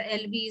see that the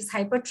LV is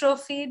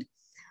hypertrophied.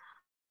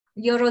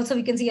 Here also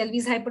we can see LV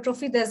is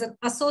hypertrophy. There's an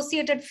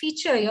associated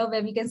feature here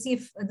where we can see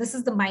if this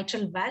is the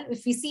mitral valve.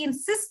 If we see in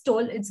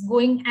systole, it's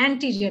going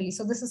anteriorly.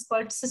 So this is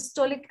called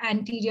systolic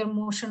anterior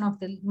motion of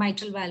the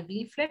mitral valve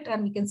leaflet,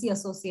 and we can see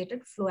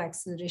associated flow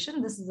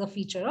acceleration. This is a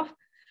feature of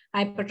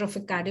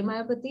hypertrophic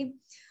cardiomyopathy.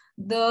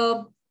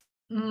 The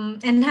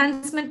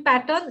enhancement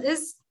pattern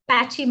is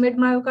patchy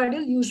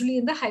mid-myocardial, usually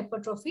in the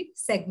hypertrophy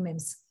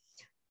segments.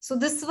 So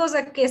this was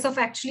a case of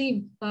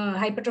actually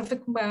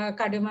hypertrophic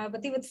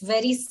cardiomyopathy with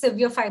very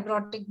severe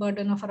fibrotic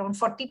burden of around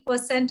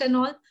 40% and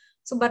all.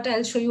 So, but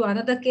I'll show you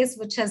another case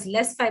which has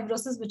less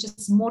fibrosis, which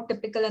is more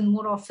typical and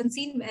more often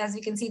seen. As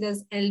we can see,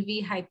 there's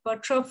LV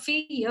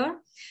hypertrophy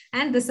here,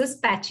 and this is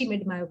patchy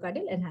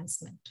mid-myocardial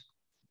enhancement.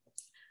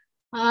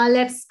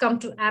 Let's come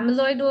to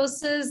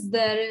amyloidosis.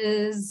 There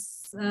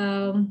is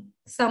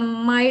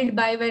some mild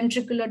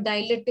biventricular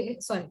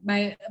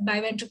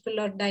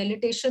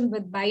dilatation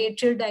with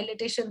biatrial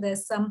dilatation.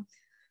 There's some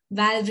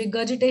valve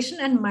regurgitation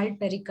and mild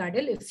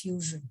pericardial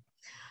effusion.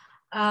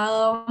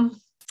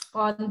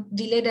 On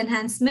delayed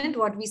enhancement,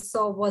 what we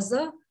saw was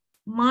a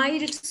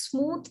mild,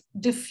 smooth,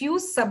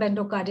 diffuse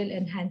subendocardial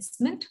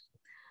enhancement.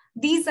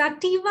 These are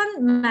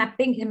T1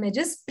 mapping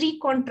images,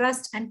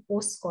 pre-contrast and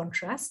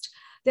post-contrast.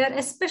 They are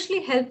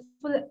especially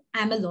helpful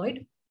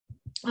amyloid.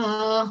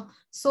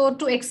 So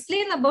to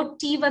explain about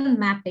T1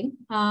 mapping,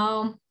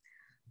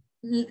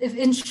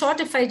 in short,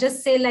 if I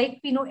just say,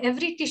 like,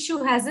 every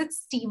tissue has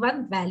its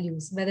T1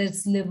 values, whether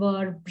it's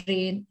liver,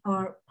 brain,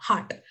 or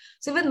heart.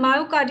 So even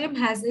myocardium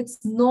has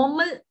its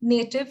normal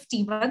native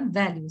T1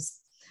 values.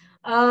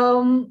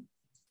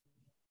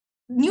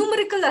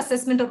 Numerical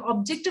assessment or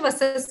objective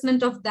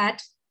assessment of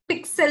that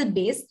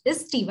pixel-based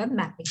is T1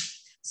 mapping.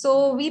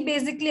 So we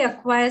basically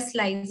acquire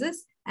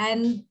slices,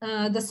 and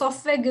the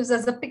software gives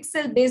us a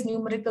pixel-based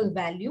numerical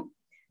value,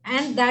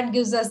 and that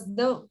gives us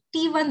the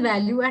T1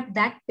 value at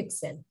that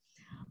pixel.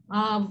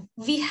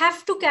 We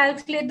have to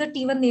calculate the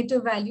T1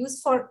 native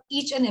values for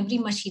each and every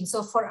machine.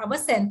 So for our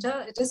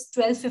center, it is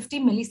 1250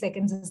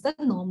 milliseconds is the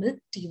normal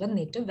T1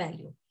 native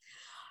value.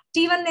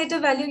 T1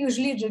 native value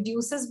usually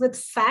reduces with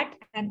fat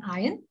and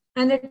iron,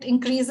 and it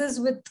increases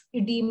with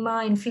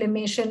edema,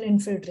 inflammation,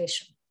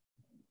 infiltration.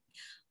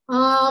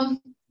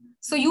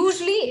 So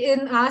usually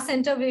in our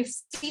center, we've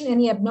seen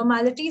any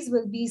abnormalities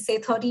will be, say,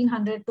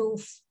 1300 to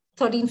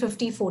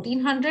 1350,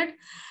 1400.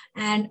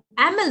 And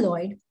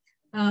amyloid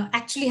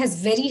actually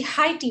has very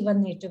high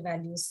T1 native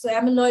values. So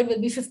amyloid will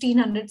be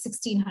 1500,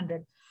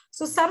 1600.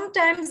 So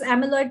sometimes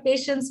amyloid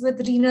patients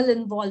with renal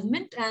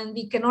involvement, and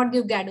we cannot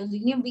give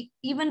gadolinium, we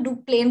even do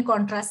plain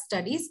contrast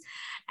studies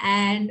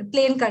and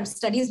plain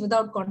studies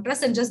without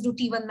contrast and just do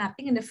T1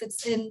 mapping. And if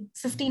it's in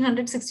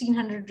 1500,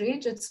 1600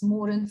 range, it's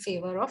more in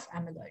favor of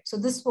amyloid. So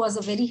this was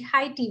a very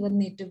high T1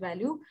 native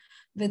value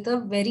with a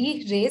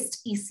very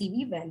raised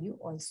ECV value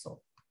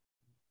also.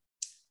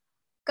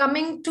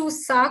 Coming to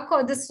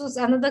sarcoidosis, this was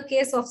another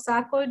case of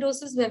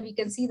sarcoidosis where we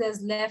can see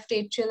there's left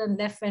atrial and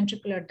left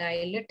ventricular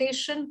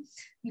dilatation.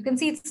 You can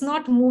see it's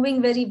not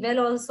moving very well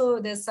also.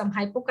 There's some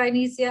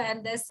hypokinesia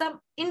and there's some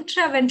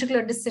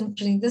intraventricular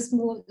dysynchrony. This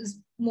is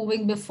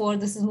moving before,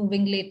 this is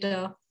moving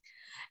later.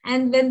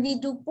 And when we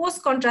do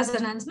post-contrast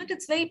enhancement,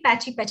 it's very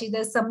patchy.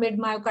 There's some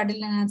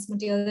mid-myocardial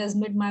enhancement here. There's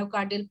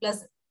mid-myocardial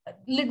plus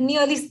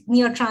nearly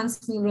near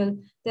transmural.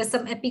 There's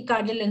some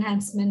epicardial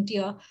enhancement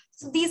here.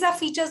 So these are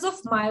features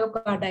of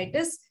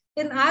myocarditis.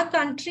 In our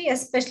country,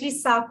 especially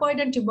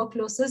sarcoid and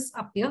tuberculosis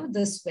appear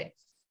this way.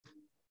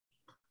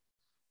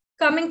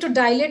 Coming to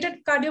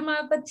dilated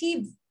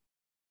cardiomyopathy,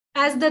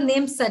 as the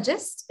name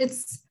suggests,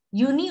 it's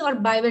uni or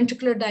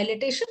biventricular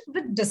dilatation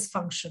with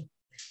dysfunction.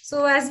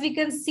 So as we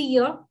can see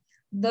here,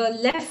 the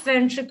left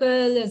ventricle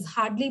is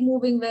hardly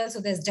moving well. So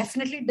there's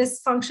definitely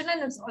dysfunction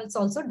and it's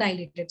also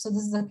dilated. So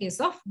this is a case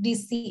of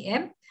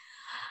DCM.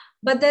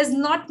 But there's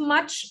not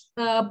much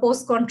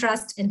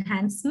post-contrast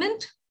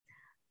enhancement.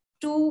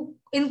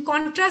 In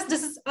contrast,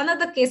 this is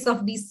another case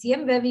of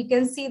DCM where we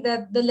can see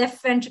that the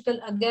left ventricle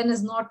again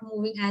is not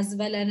moving as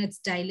well and it's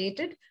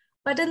dilated.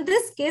 But in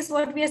this case,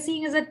 what we are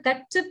seeing is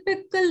that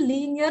typical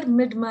linear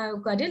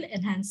mid-myocardial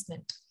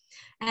enhancement.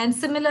 And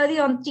similarly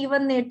on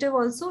T1 native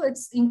also,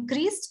 it's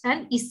increased,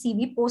 and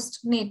ECV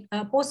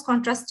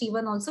post-contrast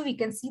T1 also, we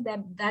can see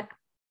that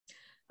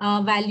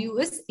value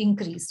is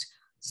increased.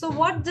 So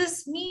what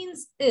this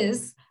means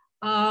is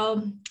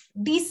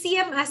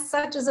DCM as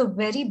such is a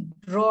very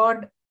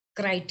broad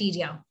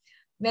criteria.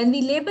 When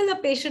we label a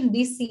patient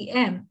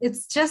DCM,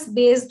 it's just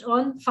based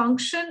on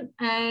function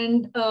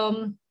and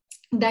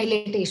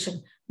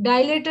dilatation.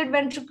 Dilated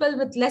ventricle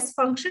with less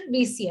function,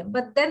 DCM.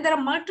 But then there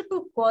are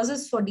multiple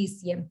causes for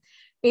DCM.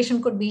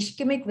 Patient could be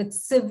ischemic with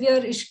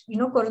severe,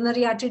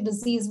 coronary artery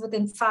disease with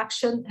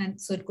infarction.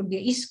 And so it could be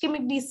an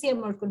ischemic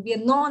DCM or it could be a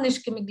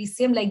non-ischemic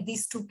DCM, like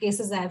these two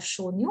cases I have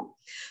shown you.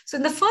 So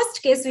in the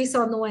first case, we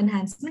saw no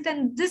enhancement. And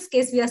in this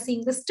case, we are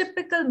seeing this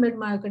typical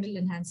mid-myocardial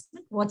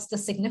enhancement. What's the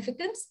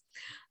significance?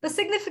 The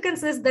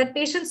significance is that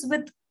patients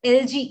with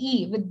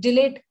LGE, with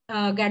delayed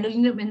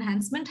gadolinium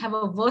enhancement, have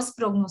a worse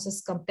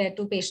prognosis compared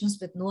to patients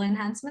with no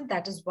enhancement.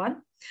 That is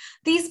one.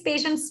 These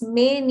patients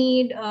may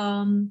need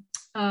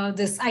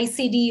this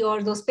ICD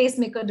or those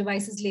pacemaker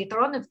devices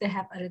later on if they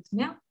have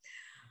arrhythmia.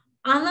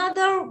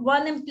 Another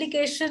one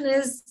implication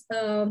is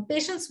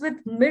patients with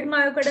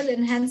mid-myocardial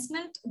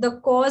enhancement.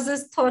 The cause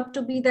is thought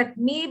to be that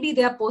maybe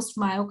they are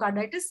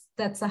post-myocarditis.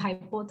 That's a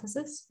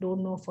hypothesis,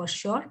 don't know for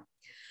sure.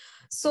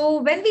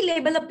 So when we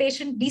label a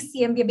patient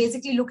DCM, we're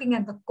basically looking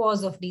at the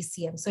cause of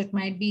DCM. So it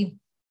might be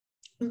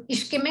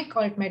ischemic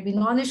or it might be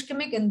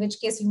non-ischemic, in which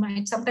case you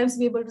might sometimes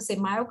be able to say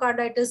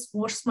myocarditis,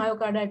 post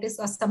myocarditis,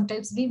 or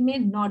sometimes we may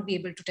not be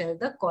able to tell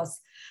the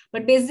cause.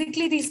 But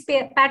basically these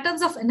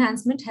patterns of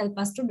enhancement help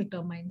us to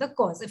determine the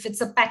cause. If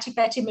it's a patchy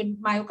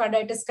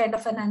myocarditis kind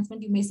of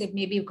enhancement, you may say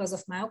maybe because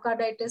of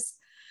myocarditis.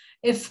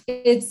 If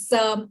it's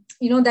that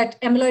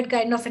amyloid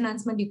kind of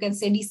enhancement, you can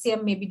say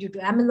DCM maybe due to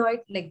amyloid,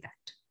 like that.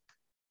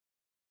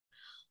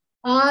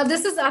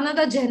 This is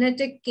another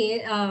genetic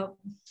case.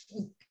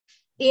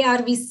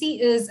 ARVC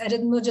is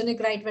arrhythmogenic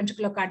right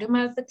ventricular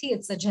cardiomyopathy.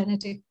 It's a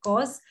genetic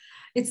cause.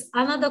 It's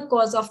another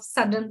cause of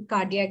sudden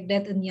cardiac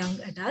death in young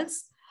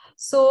adults.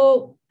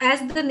 So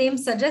as the name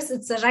suggests,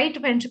 it's a right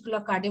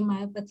ventricular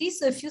cardiomyopathy.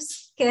 So if you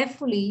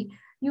carefully,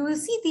 you will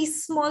see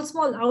these small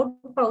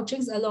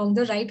outpouchings along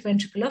the right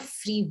ventricular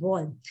free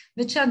wall,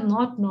 which are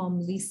not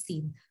normally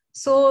seen.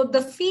 So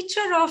the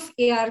feature of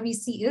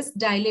ARVC is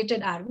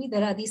dilated RV.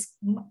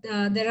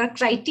 There are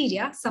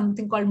criteria,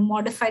 something called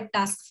modified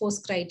task force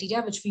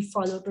criteria, which we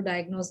follow to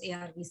diagnose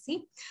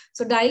ARVC.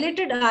 So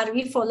dilated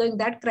RV following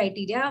that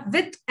criteria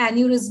with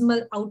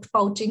aneurysmal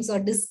outpouchings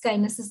or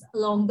dyskinesis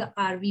along the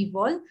RV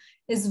wall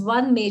is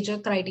one major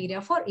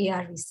criteria for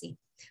ARVC.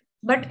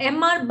 But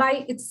MR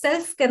by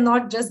itself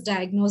cannot just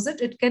diagnose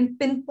it. It can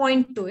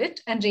pinpoint to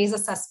it and raise a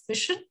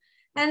suspicion.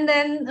 And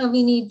then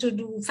we need to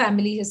do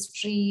family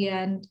history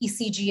and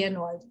ECG and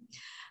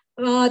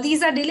all.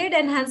 These are delayed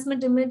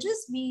enhancement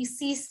images. We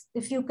see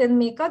if you can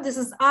make out, this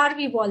is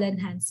RV wall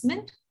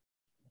enhancement.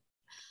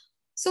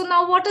 So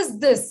now what is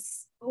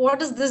this?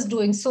 What is this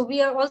doing? So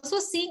we are also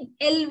seeing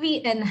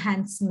LV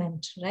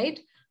enhancement, right?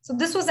 So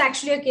this was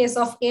actually a case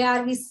of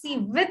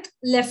ARVC with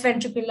left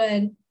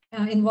ventricular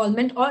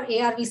involvement or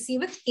ARVC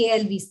with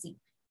ALVC.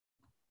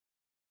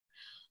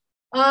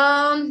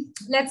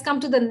 Let's come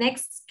to the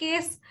next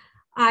case.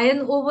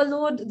 Iron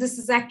overload. This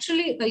is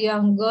actually a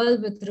young girl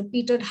with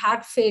repeated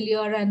heart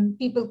failure, and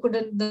people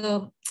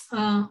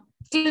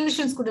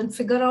clinicians couldn't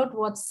figure out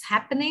what's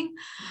happening.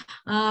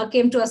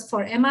 Came to us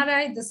for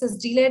MRI. This is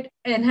delayed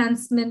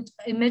enhancement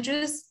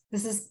images.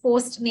 This is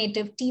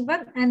post-native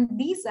T1, and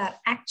these are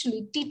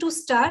actually T2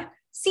 star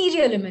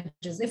serial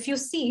images. If you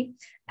see,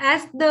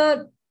 as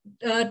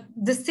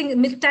this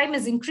time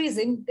is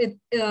increasing,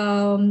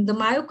 the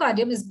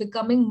myocardium is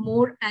becoming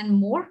more and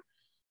more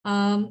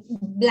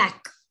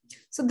black.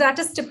 So that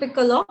is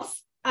typical of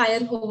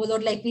iron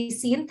overload, like we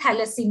see in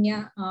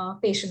thalassemia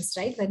patients,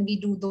 right? When we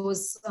do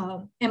those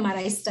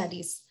MRI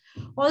studies.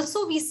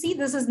 Also, we see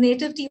this is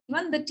native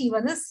T1, the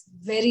T1 is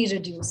very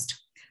reduced.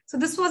 So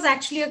this was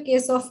actually a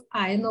case of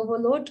iron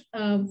overload.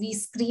 We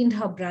screened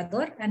her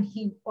brother and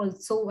he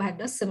also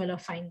had a similar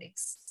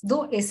findings,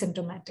 though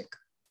asymptomatic.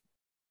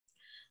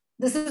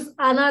 This is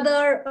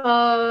another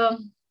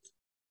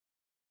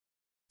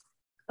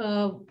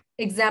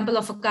example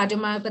of a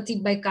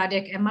cardiomyopathy by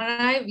cardiac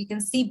MRI. We can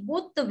see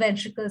both the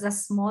ventricles are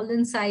small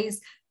in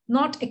size,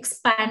 not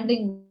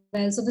expanding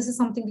well. So this is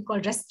something we call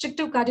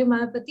restrictive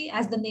cardiomyopathy.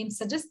 As the name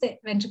suggests, the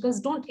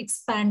ventricles don't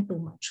expand too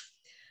much,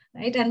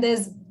 right? And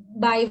there's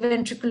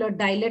biventricular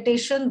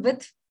dilatation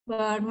with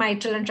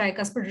mitral and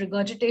tricuspid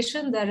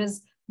regurgitation. There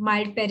is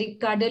mild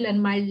pericardial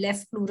and mild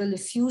left pleural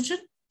effusion.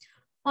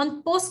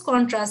 On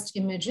post-contrast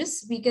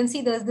images, we can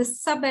see there's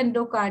this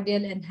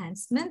subendocardial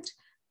enhancement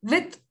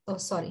with,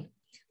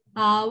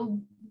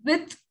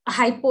 with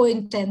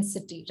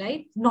hypointensity,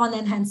 right?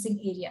 Non-enhancing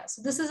area.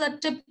 So this is a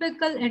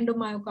typical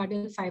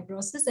endomyocardial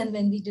fibrosis. And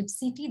when we did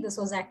CT, this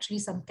was actually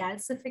some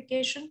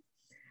calcification.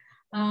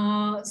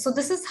 So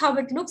this is how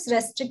it looks,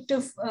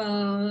 restrictive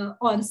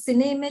on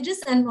cine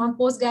images, and on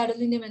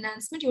post-gadolinium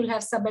enhancement, you'll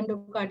have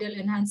subendocardial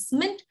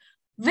enhancement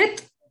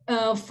with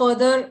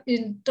further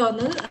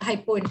internal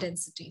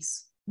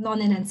hypointensities,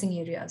 non-enhancing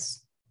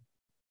areas.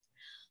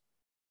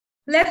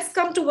 Let's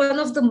come to one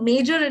of the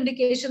major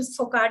indications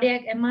for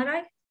cardiac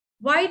MRI.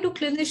 Why do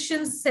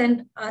clinicians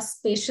send us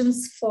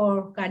patients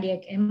for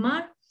cardiac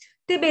MR?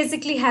 They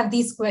basically have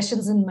these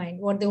questions in mind.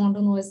 What they want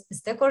to know is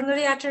there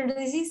coronary artery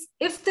disease?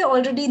 If they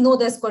already know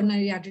there's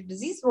coronary artery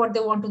disease, what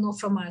they want to know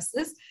from us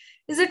is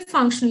it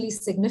functionally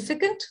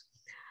significant?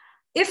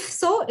 If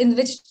so, in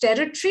which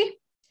territory?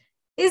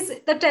 Is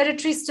the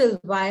territory still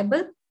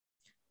viable?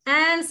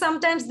 And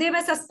sometimes they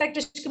may suspect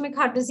ischemic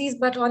heart disease,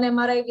 but on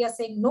MRI, we are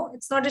saying, no,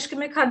 it's not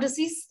ischemic heart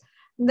disease.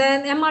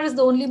 Then MR is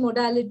the only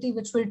modality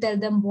which will tell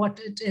them what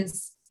it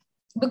is.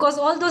 Because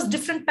all those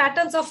different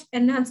patterns of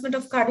enhancement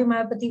of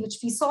cardiomyopathy, which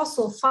we saw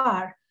so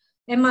far,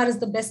 MR is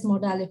the best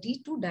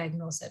modality to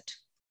diagnose it.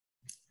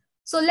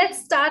 So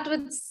let's start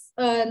with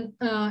an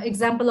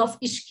example of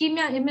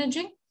ischemia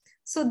imaging.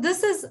 So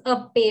this is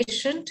a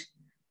patient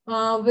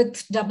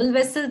with double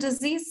vessel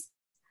disease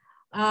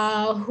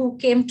who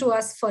came to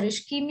us for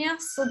ischemia.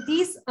 So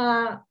these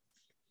are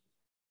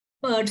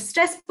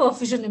stress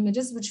perfusion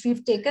images, which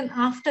we've taken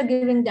after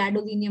giving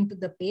gadolinium to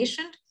the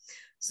patient.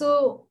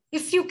 So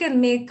if you can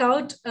make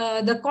out,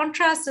 the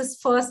contrast is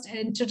first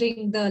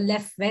entering the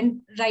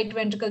right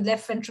ventricle,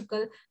 left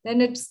ventricle, then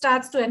it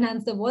starts to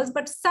enhance the walls,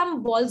 but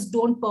some walls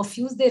don't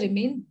perfuse, they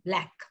remain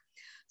black.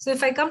 So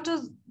if I come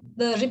to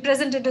the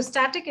representative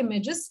static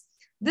images,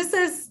 this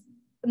is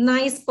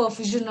nice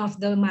perfusion of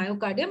the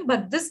myocardium,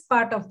 but this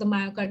part of the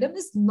myocardium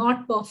is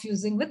not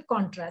perfusing with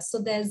contrast. So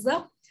there's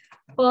a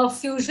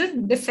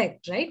perfusion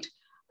defect, right?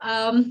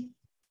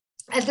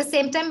 At the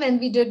same time, when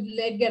we did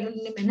lead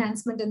gadolinium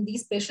enhancement in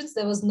these patients,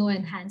 there was no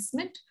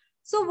enhancement.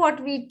 So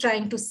what we're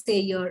trying to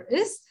say here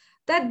is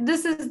that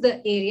this is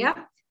the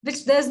area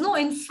which there's no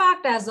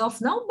infarct as of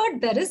now, but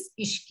there is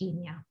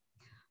ischemia.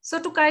 So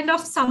to kind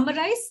of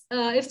summarize,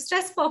 if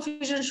stress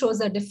perfusion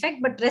shows a defect,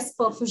 but rest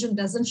perfusion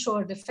doesn't show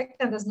a defect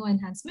and there's no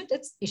enhancement,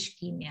 it's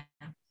ischemia.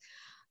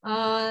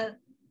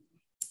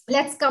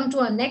 Let's come to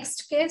our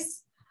next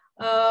case.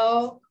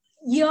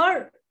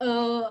 Here,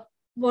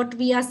 what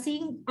we are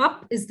seeing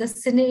up is the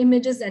cine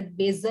images at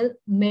basal,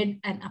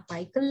 mid, and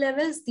apical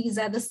levels. These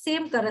are the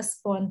same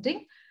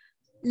corresponding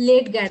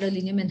late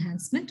gadolinium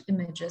enhancement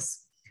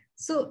images.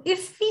 So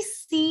if we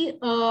see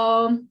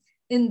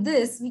in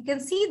this, we can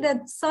see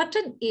that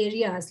certain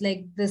areas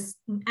like this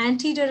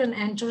anterior and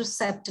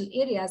anteroseptal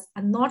areas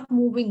are not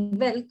moving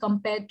well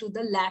compared to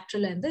the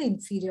lateral and the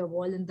inferior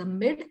wall in the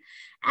mid,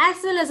 as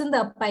well as in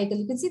the apical.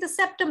 You can see the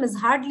septum is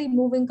hardly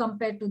moving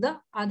compared to the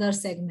other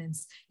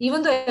segments,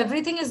 even though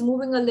everything is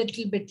moving a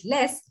little bit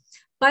less,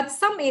 but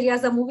some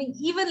areas are moving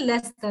even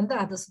less than the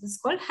others. So this is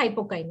called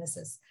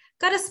hypokinesis.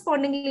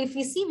 Correspondingly, if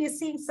we see, we're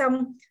seeing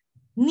some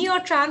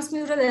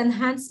neotransmural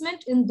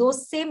enhancement in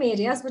those same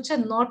areas which are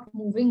not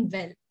moving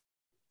well.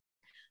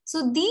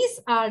 So these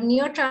are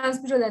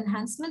neotransmural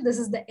enhancement. This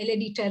is the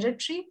LAD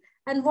territory.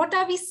 And what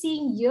are we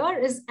seeing here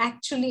is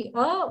actually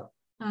a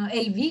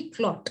LV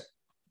clot.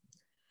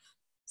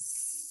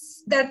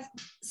 That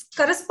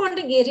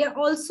corresponding area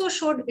also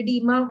showed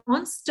edema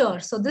on stir.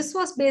 So this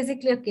was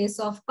basically a case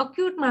of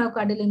acute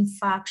myocardial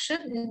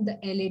infarction in the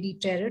LAD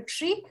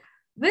territory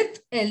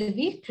with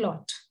LV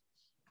clot.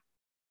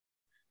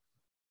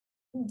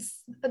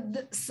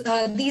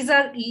 These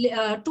are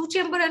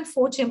 2-chamber and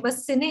 4-chamber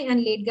cine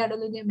and late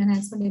gadolinium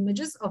enhancement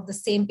images of the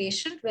same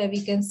patient, where we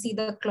can see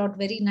the clot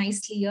very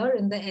nicely here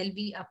in the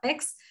LV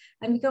apex.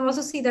 And we can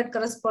also see that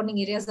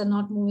corresponding areas are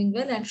not moving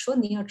well and show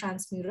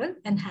neotransmural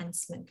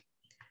enhancement.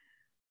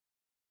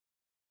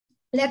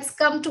 Let's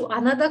come to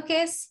another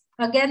case.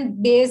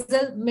 Again,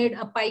 basal, mid,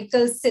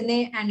 apical,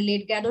 cine, and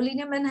late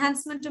gadolinium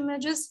enhancement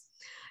images.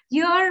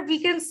 Here we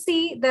can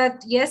see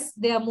that, yes,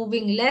 they are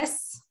moving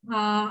less.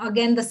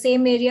 Again, the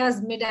same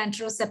areas, mid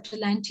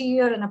anteroseptal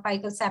anterior and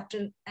apical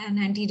septal and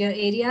anterior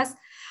areas.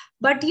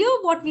 But here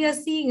what we are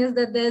seeing is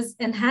that there's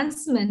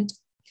enhancement,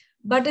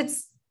 but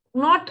it's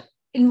not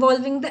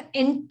involving the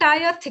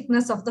entire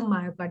thickness of the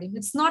myocardium.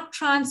 It's not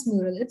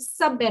transmural, it's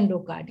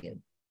subendocardial.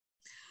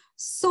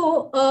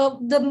 So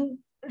the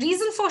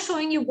reason for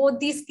showing you both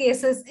these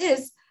cases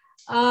is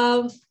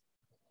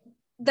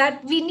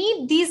that we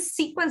need these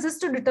sequences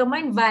to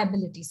determine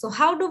viability. So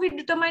how do we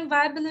determine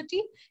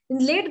viability? In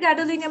late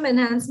gadolinium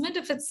enhancement,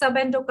 if it's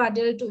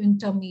subendocardial to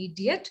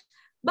intermediate,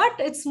 but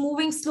it's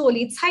moving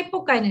slowly, it's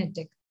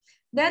hypokinetic,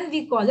 then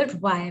we call it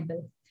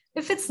viable.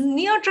 If it's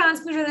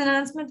neotransmural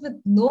enhancement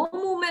with no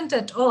movement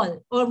at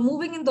all, or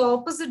moving in the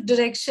opposite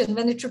direction,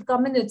 when it should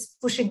come in, it's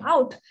pushing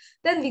out,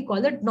 then we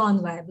call it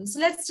non-viable. So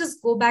let's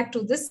just go back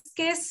to this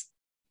case.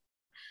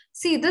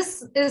 See,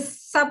 this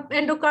is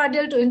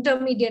subendocardial to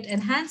intermediate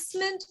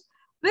enhancement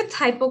with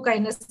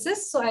hypokinesis.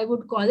 So I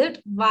would call it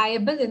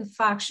viable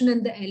infarction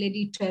in the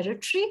LAD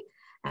territory.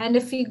 And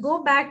if we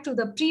go back to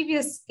the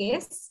previous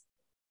case,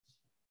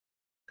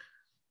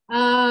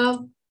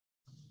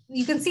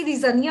 you can see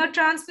these are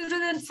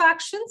neotransmural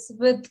infarctions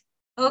with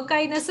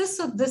akinesis.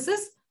 So this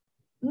is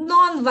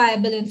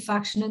non-viable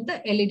infarction in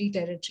the LAD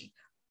territory.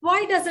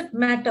 Why does it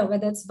matter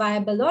whether it's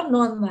viable or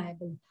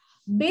non-viable?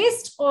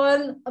 Based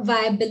on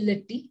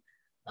viability,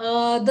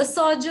 the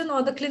surgeon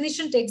or the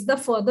clinician takes the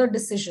further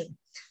decision.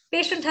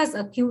 Patient has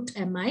acute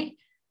MI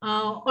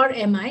or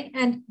MI,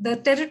 and the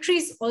territory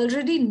is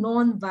already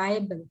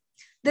non-viable.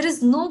 There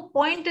is no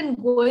point in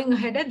going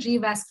ahead and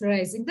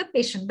revascularizing the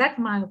patient. That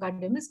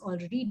myocardium is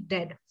already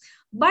dead.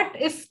 But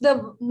if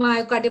the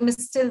myocardium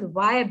is still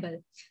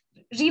viable,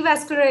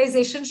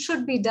 revascularization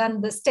should be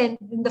done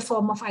in the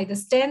form of either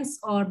stents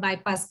or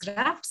bypass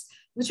grafts,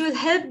 which will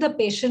help the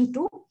patient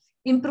to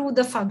improve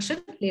the function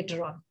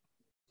later on.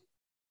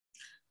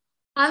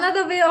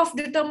 Another way of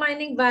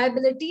determining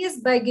viability is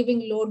by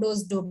giving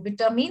low-dose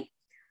dobutamine.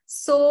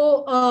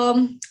 So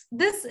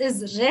this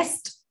is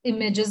rest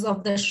images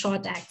of the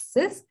short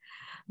axis,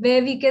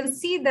 where we can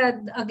see that,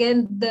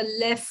 again, the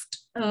left,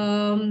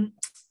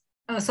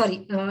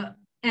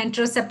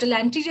 anteroseptal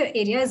anterior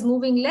area is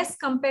moving less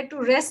compared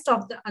to rest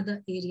of the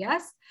other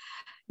areas.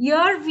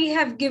 Here we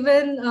have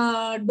given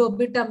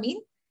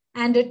dobutamine,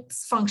 and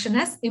its function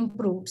has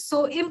improved.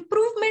 So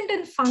improvement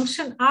in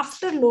function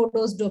after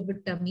low-dose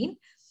dobutamine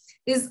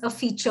is a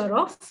feature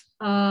of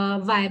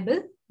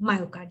viable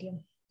myocardium.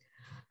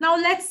 Now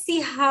let's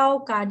see how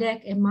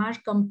cardiac MR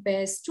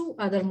compares to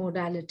other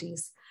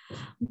modalities.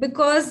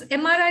 Because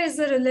MRI is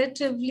a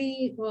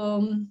relatively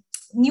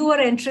newer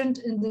entrant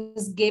in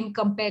this game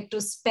compared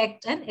to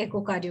SPECT and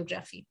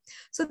echocardiography.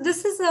 So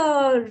this is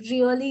a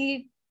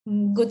really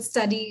good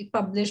study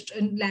published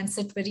in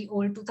Lancet, very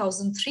old,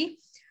 2003,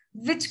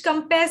 which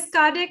compares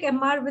cardiac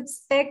MR with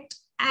SPECT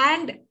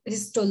and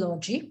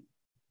histology.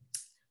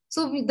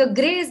 So the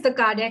gray is the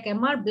cardiac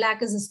MR,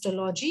 black is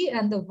histology,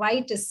 and the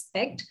white is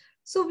SPECT.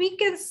 So we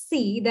can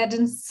see that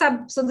in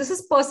so this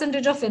is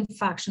percentage of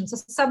infarction. So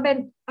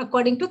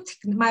according to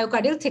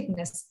myocardial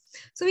thickness.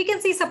 So we can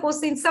see,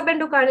 suppose in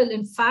subendocardial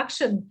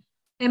infarction,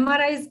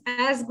 MRI is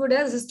as good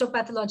as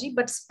histopathology,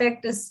 but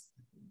SPECT is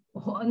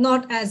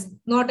not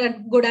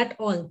good at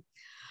all.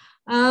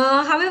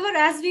 However,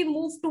 as we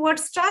move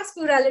towards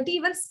transmurality,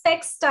 even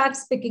SPECT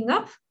starts picking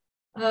up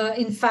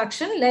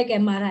infarction like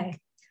MRI.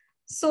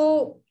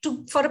 So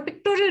for a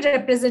pictorial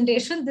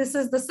representation, this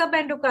is the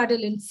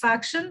subendocardial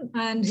infarction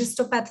and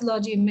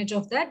histopathology image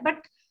of that, but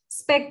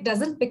SPECT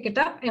doesn't pick it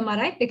up,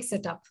 MRI picks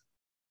it up.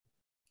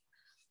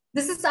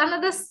 This is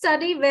another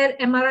study where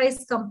MRI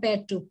is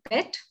compared to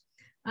PET.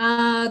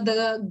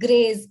 The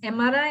gray is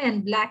MRI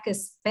and black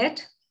is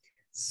PET.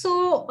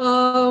 So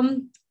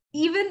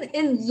even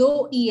in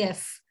low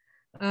EF,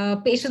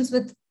 patients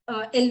with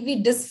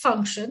LV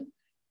dysfunction,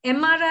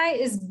 MRI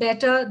is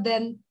better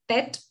than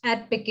PET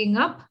at picking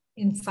up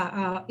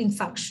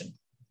infarction.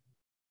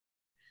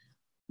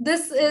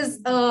 This is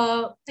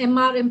a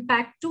MR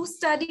Impact 2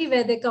 study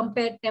where they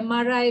compared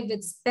MRI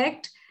with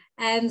SPECT.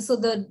 And so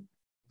the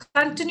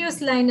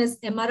continuous line is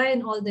MRI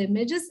in all the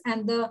images,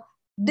 and the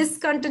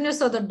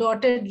discontinuous or the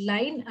dotted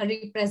line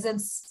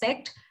represents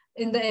SPECT.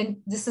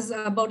 This is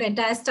about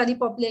entire study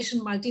population,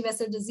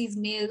 multivessel disease,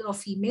 male or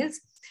females.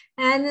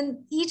 And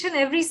in each and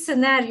every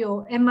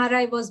scenario,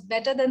 MRI was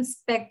better than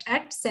SPECT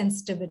at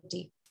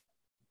sensitivity.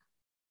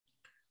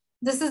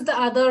 This is the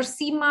other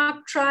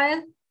CMARC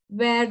trial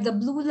where the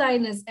blue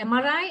line is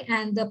MRI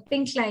and the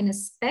pink line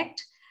is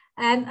SPECT.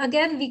 And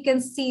again, we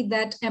can see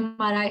that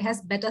MRI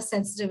has better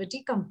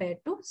sensitivity compared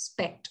to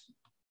SPECT.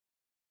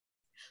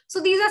 So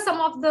these are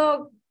some of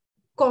the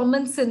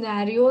common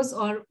scenarios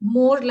or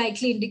more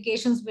likely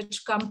indications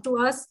which come to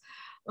us.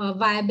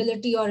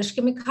 Viability or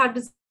ischemic heart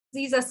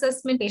disease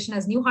assessment. Patient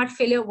has new heart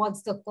failure.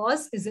 What's the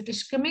cause? Is it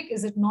ischemic?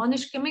 Is it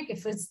non-ischemic?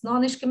 If it's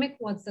non-ischemic,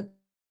 what's the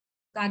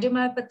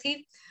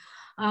cardiomyopathy?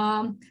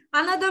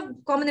 Another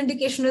common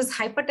indication is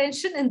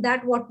hypertension. In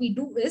that, what we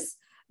do is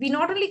we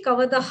not only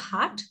cover the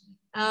heart,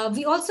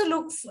 we also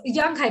look for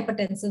young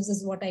hypertensives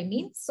is what I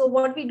mean. So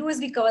what we do is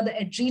we cover the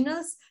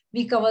adrenals,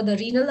 we cover the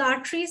renal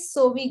arteries.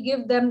 So we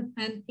give them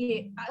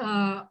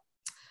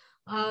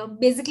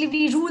basically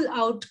we rule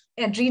out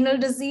adrenal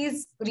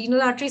disease,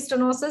 renal artery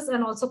stenosis,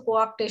 and also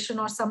coarctation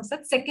or some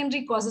such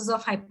secondary causes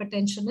of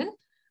hypertension in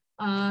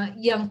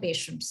young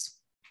patients.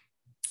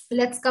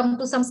 Let's come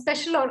to some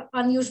special or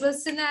unusual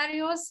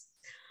scenarios.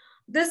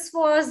 This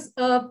was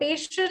a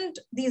patient.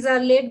 These are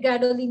late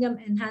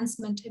gadolinium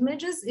enhancement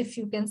images. If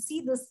you can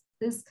see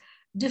this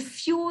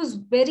diffuse,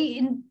 very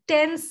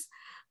intense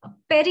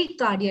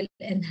pericardial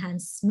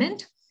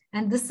enhancement.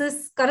 And this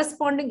is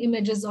corresponding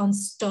images on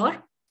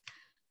STOR.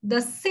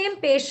 The same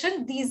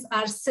patient, these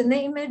are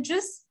cine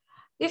images.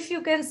 If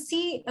you can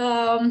see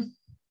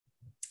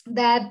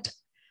that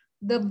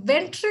the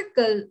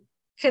ventricle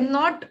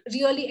cannot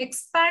really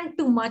expand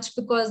too much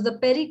because the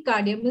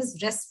pericardium is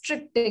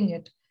restricting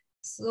it.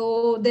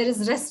 So there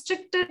is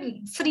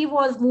restricted free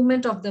valve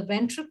movement of the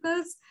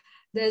ventricles.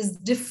 There's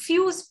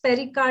diffuse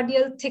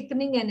pericardial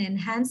thickening and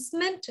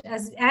enhancement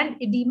and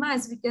edema,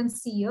 as we can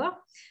see here.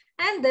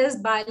 And there's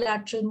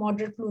bilateral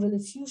moderate pleural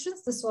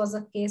effusions. This was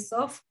a case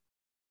of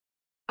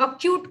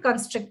acute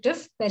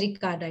constrictive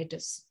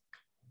pericarditis.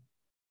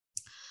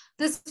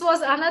 This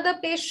was another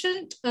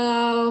patient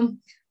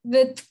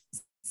with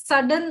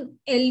sudden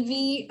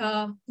LV.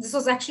 This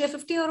was actually a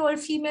 50-year-old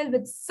female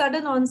with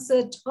sudden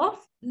onset of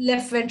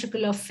left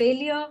ventricular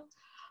failure.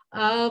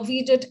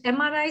 We did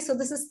MRI. So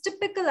this is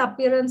typical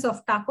appearance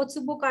of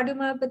Takotsubo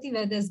cardiomyopathy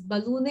where there's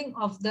ballooning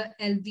of the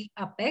LV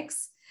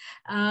apex.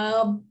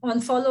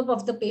 On follow-up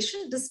of the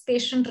patient, this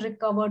patient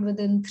recovered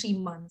within 3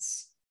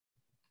 months.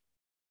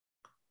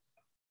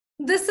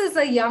 This is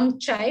a young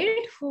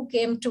child who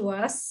came to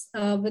us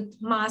with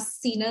mass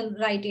seen in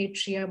right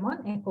atrium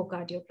on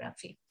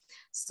echocardiography.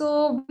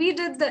 So we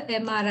did the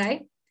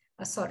MRI,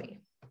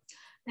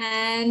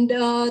 and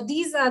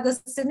these are the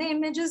cine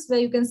images where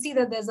you can see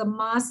that there's a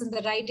mass in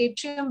the right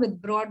atrium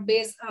with broad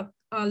base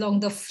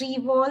along the free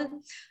wall.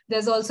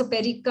 There's also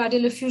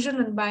pericardial effusion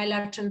and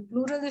bilateral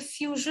pleural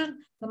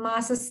effusion. The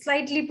mass is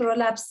slightly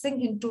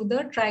prolapsing into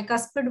the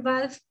tricuspid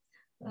valve.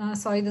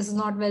 This is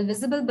not well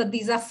visible, but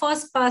these are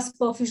first pass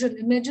perfusion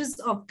images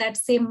of that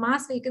same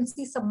mass where you can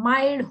see some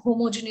mild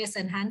homogeneous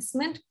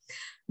enhancement.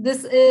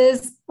 This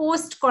is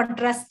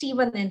post-contrast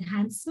T1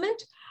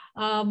 enhancement.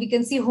 We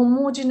can see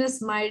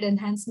homogeneous mild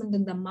enhancement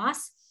in the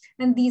mass.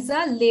 And these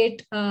are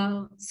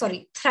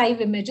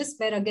Thrive images,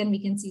 where again, we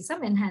can see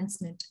some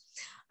enhancement.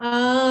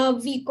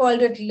 We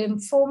called it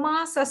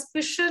lymphoma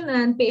suspicion,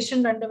 and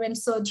patient underwent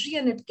surgery,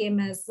 and it came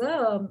as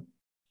a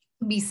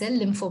B-cell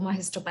lymphoma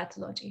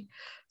histopathology.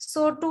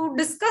 So to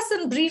discuss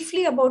and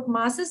briefly about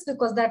masses,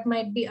 because that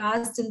might be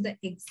asked in the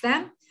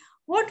exam,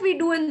 what we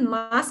do in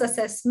mass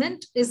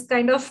assessment is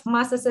kind of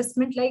mass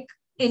assessment like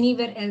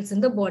anywhere else in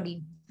the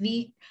body.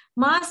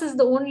 Mass is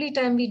the only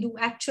time we do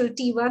actual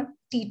T1,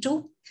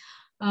 T2,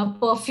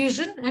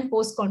 perfusion and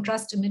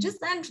post-contrast images,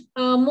 and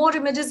more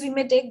images we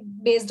may take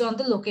based on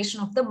the location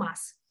of the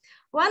mass.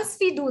 Once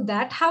we do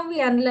that, how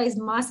we analyze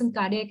mass in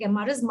cardiac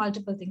MR is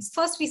multiple things.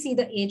 First, we see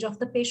the age of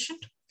the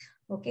patient.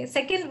 Okay.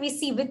 Second, we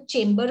see which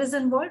chamber is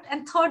involved.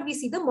 And third, we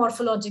see the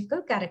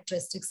morphological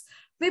characteristics.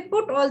 We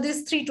put all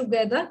these three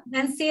together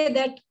and say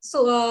that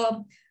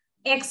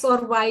X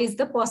or Y is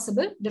the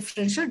possible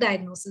differential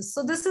diagnosis.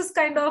 So this is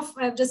kind of,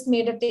 I've just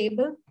made a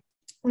table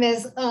where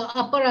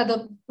upper are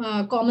the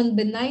common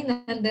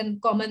benign and then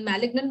common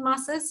malignant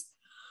masses.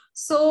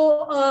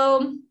 So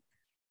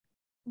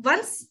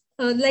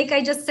like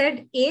I just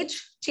said, age,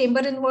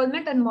 chamber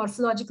involvement, and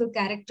morphological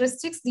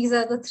characteristics. These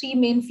are the three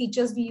main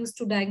features we use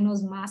to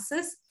diagnose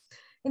masses.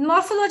 In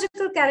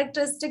morphological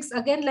characteristics,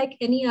 again, like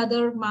any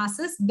other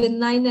masses,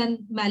 benign and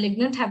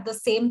malignant have the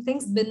same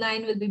things.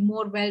 Benign will be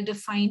more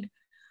well-defined,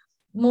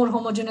 more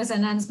homogeneous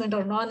enhancement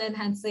or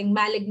non-enhancing.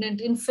 Malignant,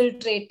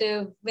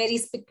 infiltrative, very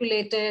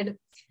speculated,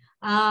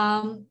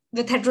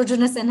 with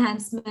heterogeneous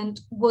enhancement,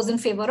 goes in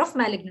favor of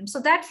malignant. So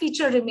that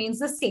feature remains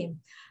the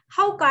same.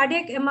 How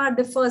cardiac MR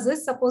differs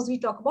is, suppose we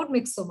talk about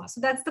myxoma.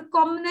 So that's the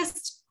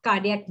commonest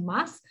cardiac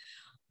mass.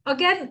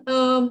 Again,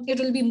 it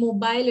will be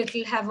mobile, it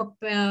will have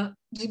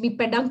be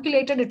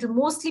pedunculated, it will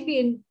mostly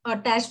be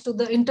attached to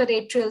the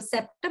interatrial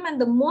septum,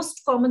 and the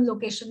most common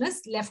location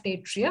is left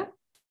atria.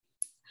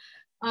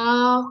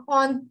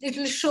 It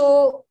will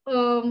show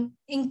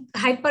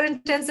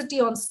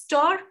hyperintensity on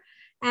STOR,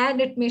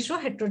 and it may show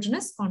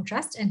heterogeneous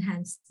contrast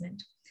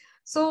enhancement.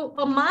 So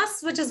a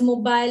mass which is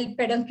mobile,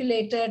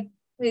 pedunculated,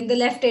 in the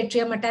left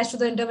atrium, attached to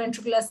the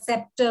interventricular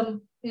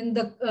septum, in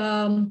the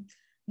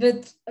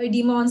with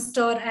edema on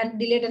STOR and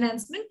delayed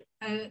enhancement,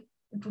 it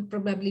would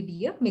probably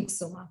be a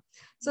myxoma.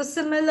 So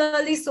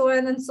similarly, so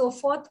on and so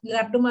forth,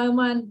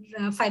 rhabdomyoma and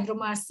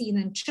fibroma are seen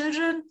in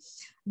children.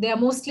 They are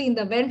mostly in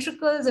the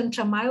ventricles and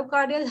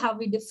intramyocardial. How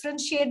we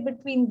differentiate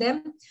between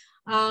them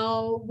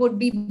would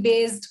be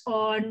based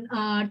on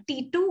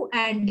T2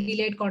 and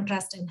delayed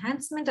contrast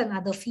enhancement and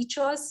other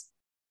features.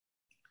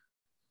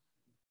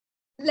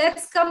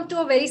 Let's come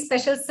to a very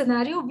special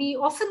scenario. We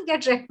often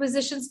get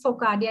requisitions for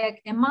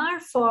cardiac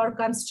MR for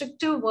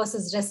constrictive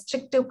versus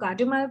restrictive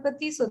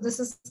cardiomyopathy. So this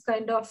is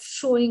kind of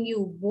showing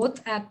you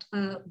both at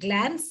a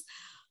glance.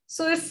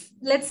 So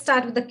let's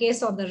start with the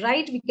case on the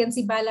right. We can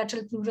see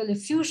bilateral pleural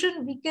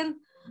effusion. We can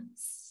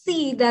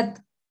see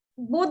that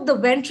both the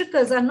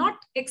ventricles are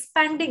not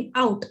expanding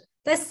out.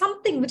 There's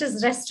something which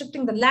is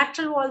restricting the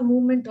lateral wall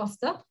movement of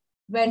the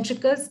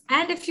ventricles.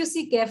 And if you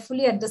see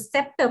carefully at the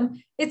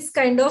septum, it's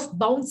kind of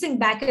bouncing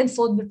back and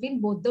forth between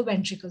both the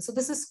ventricles. So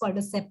this is called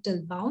a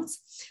septal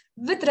bounce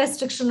with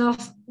restriction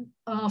of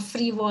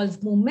free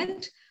valve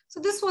movement.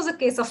 So this was a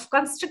case of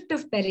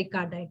constrictive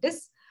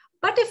pericarditis.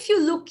 But if you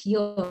look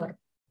here,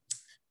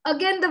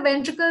 again, the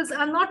ventricles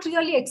are not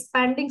really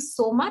expanding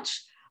so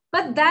much,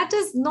 but that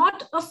is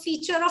not a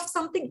feature of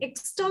something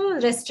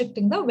external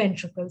restricting the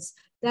ventricles.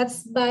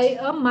 That's by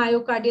a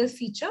myocardial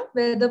feature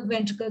where the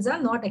ventricles are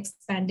not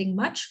expanding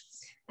much.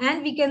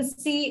 And we can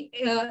see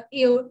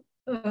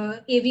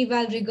AV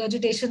valve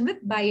regurgitation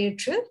with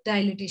biatrial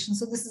dilatation.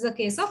 So this is a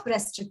case of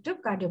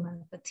restrictive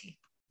cardiomyopathy.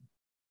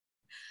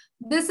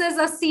 This is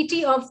a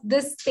CT of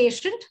this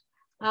patient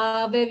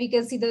where we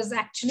can see there's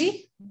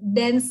actually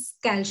dense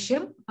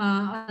calcium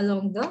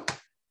along the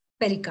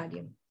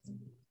pericardium.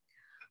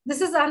 This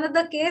is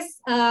another case.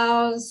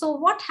 So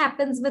what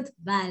happens with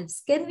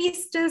valves? Can we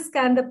still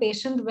scan the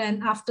patient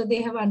after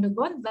they have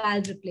undergone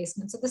valve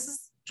replacement? So this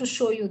is to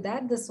show you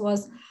that this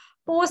was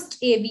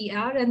post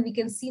AVR, and we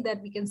can see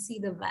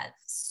the valve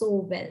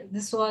so well.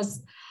 This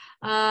was,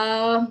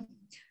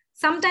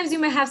 sometimes you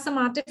may have some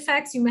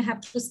artifacts, you may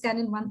have to scan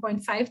in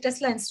 1.5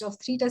 Tesla instead of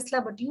 3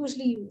 Tesla, but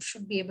usually you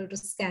should be able to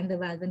scan the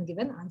valve and give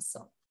an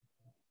answer.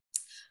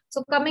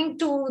 So coming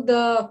to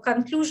the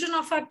conclusion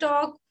of our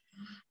talk,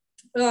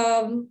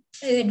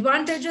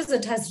 advantages: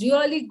 it has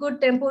really good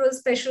temporal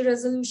spatial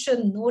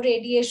resolution, no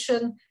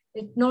radiation.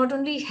 It not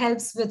only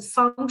helps with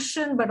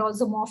function, but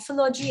also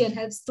morphology and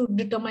helps to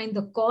determine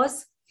the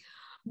cause.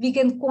 We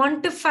can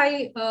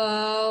quantify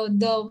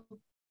the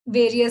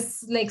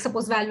various, like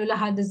suppose valvular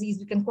heart disease,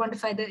 we can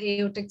quantify the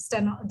aortic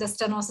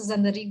stenosis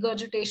and the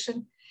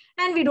regurgitation.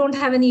 And we don't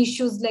have any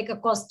issues like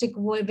acoustic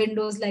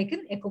windows like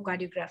in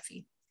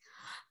echocardiography.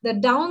 The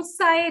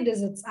downside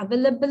is its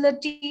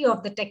availability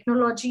of the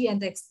technology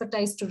and the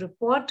expertise to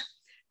report.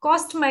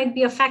 Cost might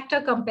be a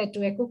factor compared to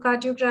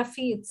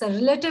echocardiography. It's a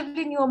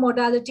relatively newer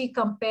modality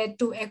compared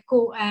to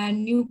echo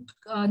and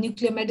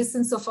nuclear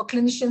medicine. So for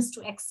clinicians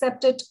to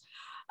accept it,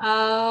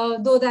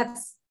 though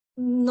that's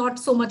not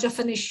so much of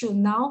an issue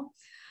now.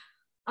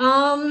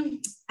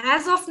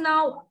 As of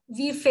now,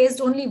 we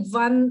faced only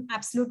one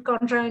absolute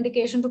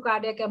contraindication to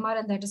cardiac MR,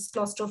 and that is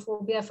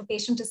claustrophobia. If a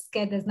patient is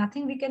scared, there's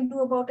nothing we can do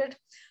about it.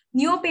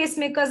 New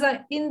pacemakers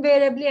are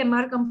invariably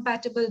MR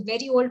compatible.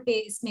 Very old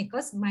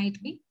pacemakers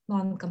might be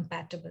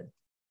non-compatible.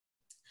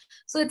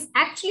 So it's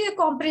actually a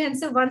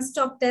comprehensive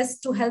one-stop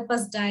test to help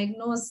us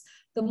diagnose.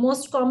 The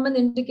most common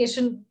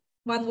indication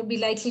one would be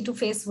likely to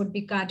face would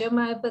be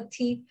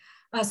cardiomyopathy.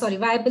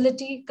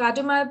 Viability.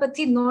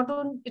 Cardiomyopathy not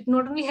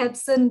only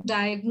helps in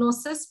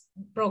diagnosis,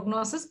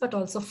 prognosis, but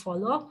also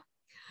follow-up.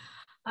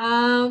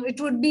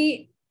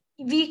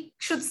 We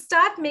should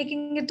start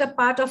making it a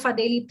part of our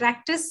daily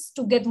practice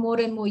to get more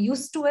and more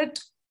used to it.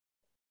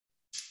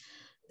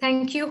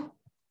 Thank you.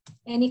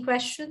 Any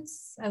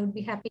questions? I would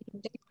be happy to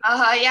take.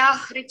 Yeah,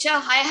 Richa,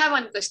 I have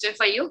one question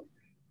for you.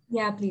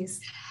 Yeah, please.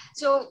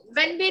 So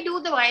when we do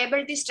the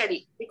viability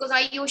study, because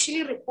I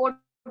usually report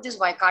this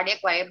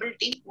cardiac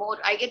viability,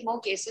 I get more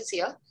cases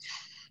here.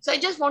 So I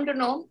just want to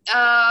know,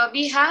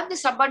 we have the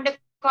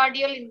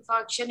subendocardial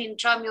infarction,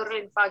 intramural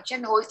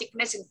infarction, whole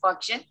thickness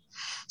infarction.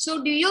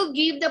 So do you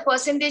give the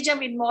percentage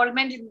of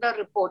involvement in the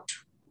report?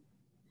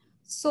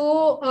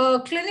 So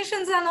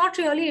clinicians are not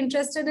really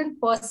interested in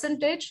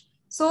percentage.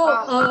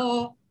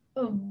 So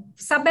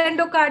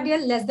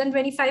subendocardial less than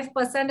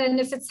 25%, and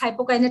if it's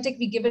hypokinetic,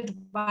 we give it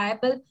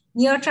viable.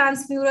 Near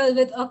transmural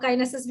with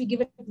akinesis, we give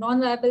it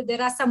non-viable.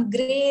 There are some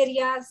gray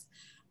areas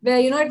where,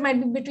 it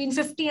might be between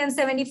 50 and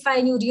 75,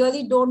 and you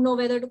really don't know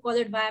whether to call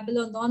it viable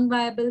or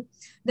non-viable.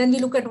 Then we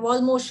look at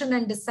wall motion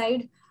and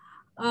decide.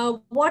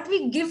 What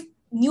we give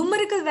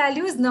numerical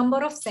value is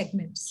number of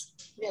segments.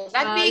 Yeah,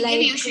 that we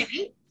give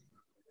usually.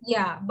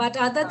 Yeah, but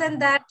other than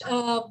that,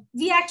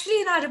 we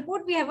actually in our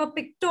report, we have a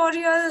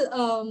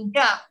pictorial.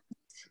 That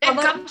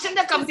comes in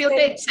the computer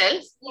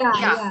itself.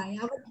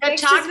 Yeah. The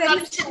chart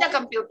comes in the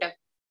computer.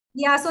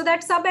 Yeah, so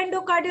that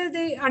subendocardial,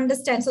 they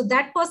understand. So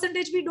that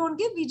percentage we don't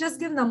give, we just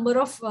give number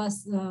of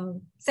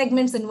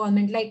segments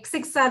involvement, like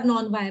 6 are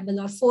non-viable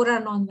or 4 are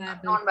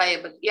non-viable.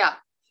 Non-viable, yeah.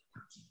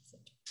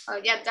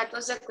 Yeah, that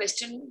was the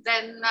question.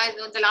 Then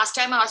the last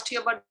time I asked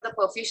you about the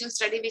perfusion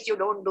study, which you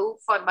don't do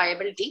for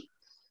viability.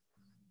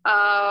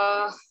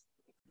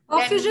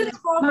 Perfusion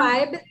for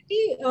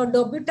viability,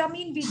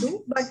 dobutamine we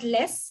do, but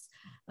less.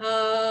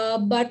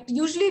 But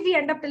usually we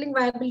end up telling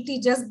viability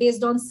just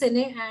based on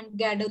cine and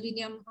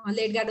gadolinium,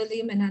 late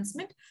gadolinium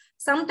enhancement.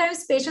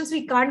 Sometimes patients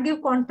we can't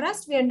give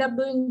contrast, we end up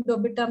doing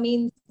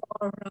dobutamine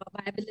for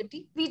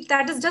viability.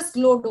 That is just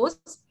low dose,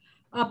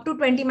 up to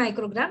 20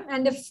 microgram.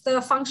 And if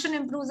the function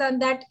improves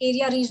and that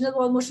area regional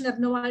wall motion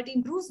abnormality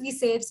improves, we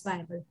say it's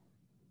viable.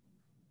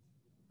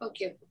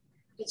 Okay,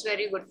 it's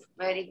very good,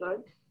 very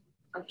good.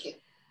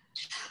 Okay.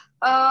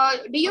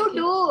 Do you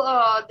do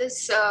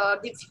this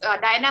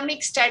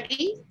dynamic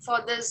study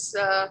for this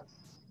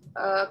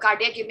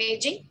cardiac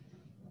imaging?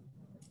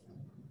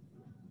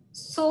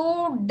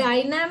 So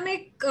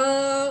dynamic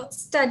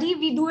study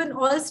we do in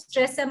all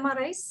stress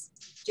MRIs,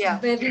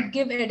 where we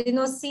give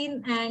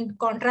adenosine and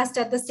contrast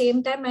at the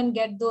same time and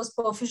get those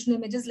perfusion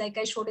images like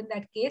I showed in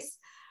that case.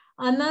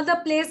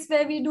 Another place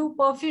where we do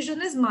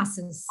perfusion is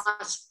masses.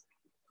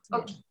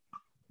 Okay.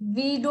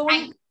 We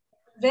don't,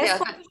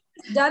 perfusion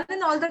is done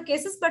in all the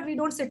cases, but we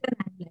don't sit in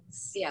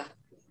ambulance. Yeah.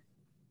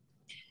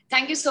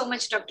 Thank you so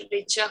much, Dr.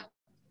 Richa,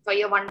 for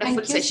your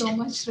wonderful session.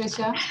 Thank you so much,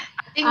 Richa.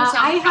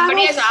 I have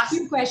a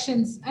few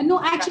questions.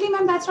 No, actually,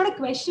 ma'am, that's not a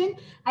question.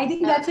 I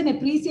think that's an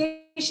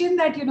appreciation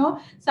that,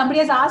 somebody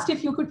has asked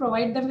if you could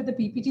provide them with the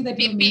PPT that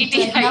you made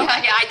right now.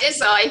 Yeah, I just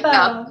saw it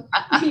now.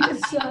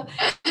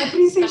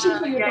 Appreciation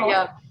for your talk.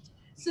 Yeah.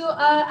 So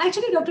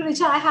actually, Dr.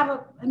 Richa,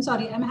 I'm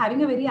sorry, I'm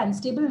having a very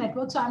unstable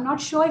network. So I'm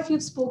not sure if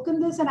you've spoken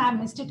this and I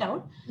missed it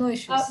out. No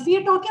issues. We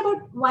are talking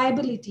about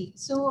viability.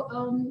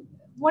 So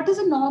what is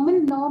a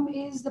normal norm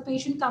is the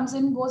patient comes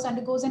in,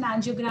 undergoes an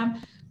angiogram,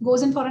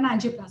 goes in for an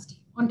angioplasty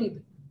on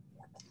table.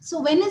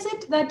 So when is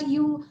it that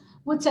you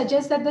would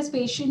suggest that this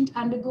patient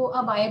undergo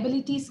a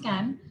viability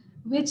scan,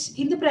 which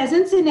in the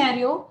present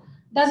scenario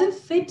doesn't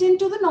fit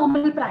into the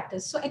normal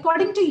practice? So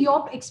according to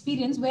your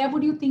experience, where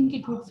would you think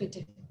it would fit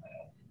in?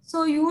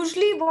 So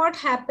usually what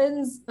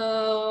happens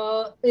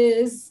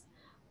is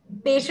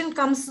patient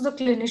comes to the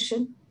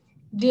clinician,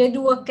 they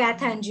do a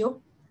cath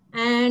angio,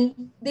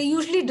 and they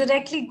usually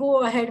directly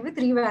go ahead with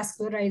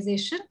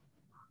revascularization,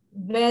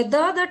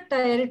 whether the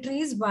territory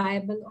is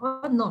viable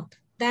or not.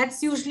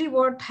 That's usually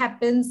what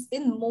happens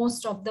in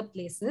most of the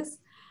places.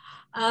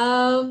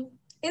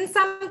 In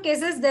some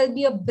cases, there'll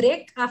be a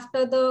break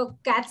after the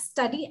cath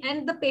study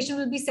and the patient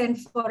will be sent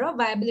for a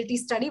viability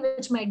study,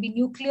 which might be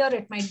nuclear,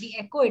 it might be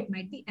echo, it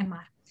might be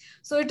MR.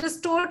 So it is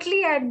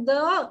totally at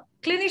the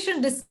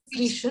clinician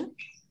discretion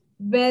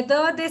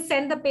whether they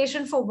send the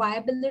patient for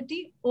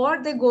viability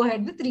or they go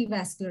ahead with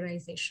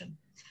revascularization.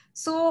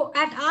 So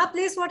at our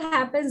place, what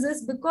happens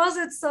is because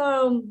it's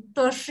a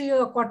tertiary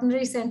or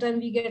quaternary center and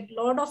we get a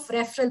lot of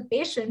referral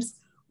patients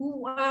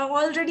who are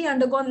already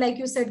undergone, like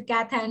you said,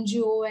 cath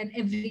angio and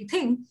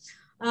everything.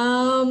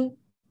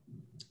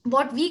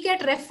 What we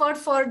get referred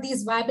for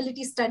these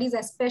viability studies,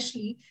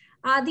 especially,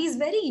 are these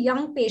very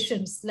young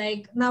patients.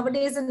 Like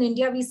nowadays in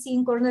India, we're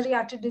seeing coronary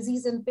artery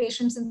disease in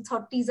patients in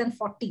 30s and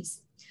 40s.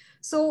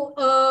 So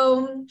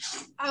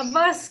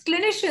our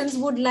clinicians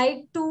would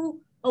like to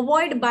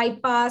avoid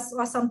bypass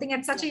or something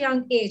at such a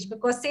young age,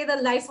 because say the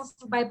life of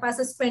bypass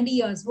is 20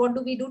 years. What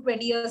do we do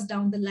 20 years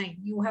down the line?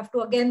 You have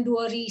to again do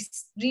a redo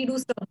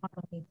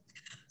sternotomy.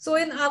 So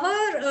in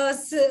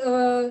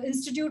our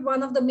institute,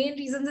 one of the main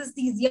reasons is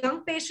these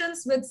young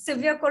patients with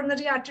severe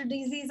coronary artery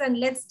disease, and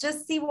let's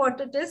just see what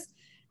it is.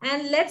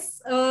 And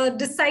let's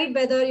decide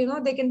whether, you know,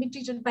 they can be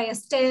treated by a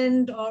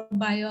stent or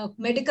by a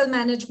medical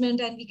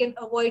management, and we can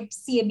avoid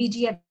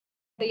CABG at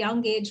a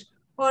young age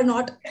or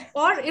not.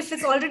 Or if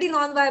it's already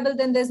non-viable,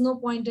 then there's no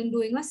point in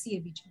doing a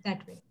CABG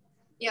that way.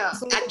 Yeah,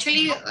 So,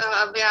 actually,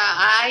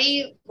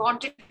 I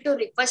wanted to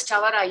request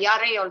our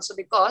IRA also,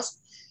 because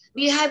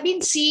we have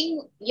been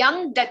seeing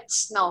young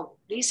deaths now.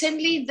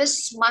 Recently,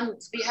 this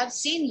month, we have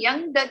seen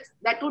young deaths,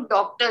 that too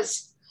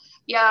doctors,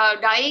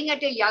 dying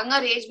at a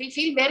younger age. We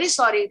feel very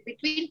sorry.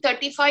 Between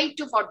 35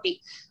 to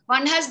 40.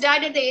 One has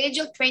died at the age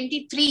of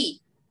 23.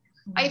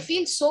 I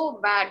feel so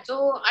bad.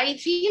 So I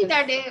feel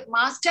that a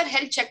master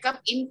health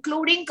checkup,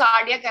 including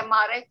cardiac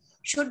MRI,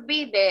 should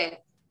be there,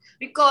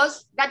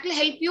 because that will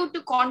help you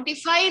to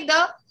quantify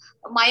the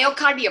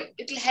myocardium.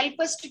 It will help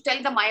us to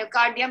tell the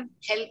myocardium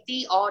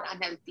healthy or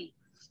unhealthy.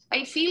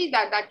 I feel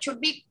that that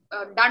should be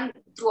done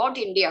throughout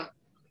India.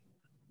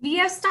 We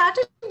have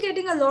started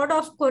getting a lot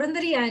of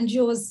coronary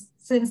angios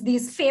since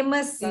these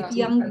famous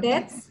young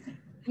deaths.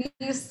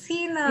 We've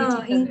seen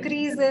an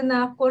increase in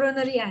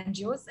coronary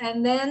angios,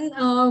 and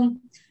then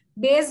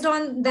based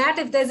on that,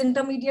 if there's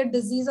intermediate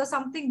disease or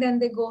something, then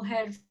they go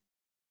ahead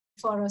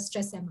for a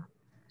stress MR.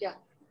 Yeah.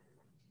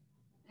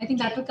 I think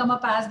that will come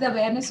up as the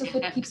awareness of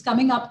it keeps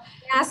coming up.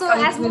 Yeah, so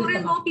as more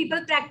and more people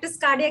practice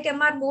cardiac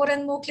MR, more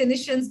and more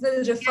clinicians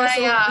will refer.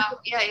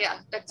 Yeah,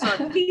 that's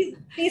all.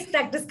 Please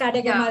practice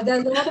cardiac MR. There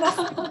are a lot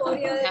of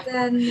tutorials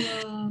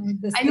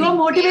and this. You are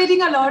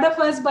motivating a lot of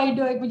us by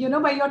doing, you know,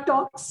 by your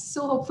talks.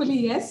 So hopefully,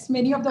 yes,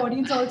 many of the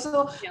audience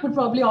also would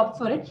probably opt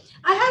for it.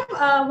 I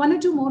have one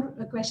or two more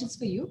questions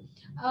for you.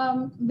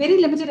 Very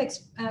limited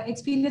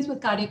experience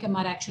with cardiac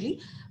MR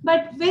actually.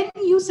 But when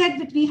you said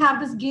that we have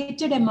this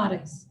gated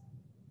MRIs,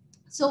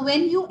 so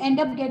when you end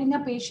up getting a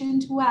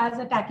patient who has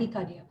a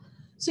tachycardia,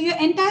 so your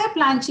entire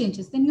plan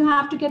changes. Then you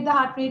have to get the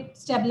heart rate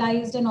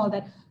stabilized and all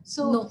that.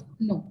 So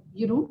no,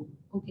 you don't.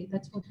 Okay,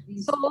 that's what it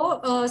is.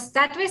 So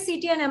that way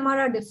CT and MR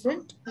are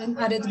different in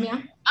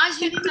arrhythmia.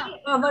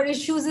 Our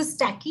issues is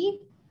tachy.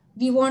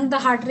 We want the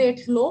heart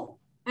rate low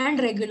and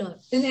regular.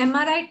 In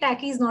MRI,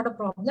 tachy is not a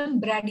problem.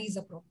 Brady is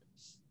a problem.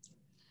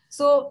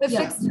 So if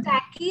it's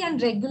tachy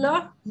and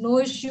regular, no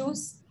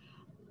issues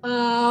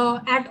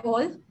at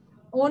all.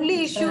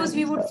 Only issues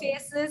we would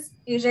face is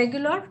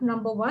irregular,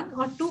 number one,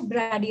 or two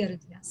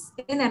bradyarrhythmias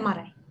in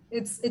MRI.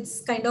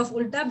 It's kind of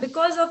ulta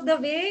because of the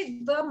way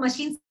the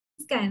machine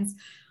scans.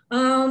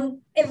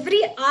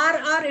 Every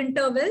RR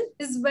interval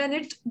is when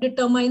it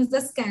determines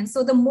the scan.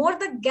 So the more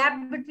the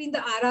gap between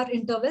the RR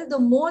interval, the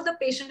more the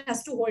patient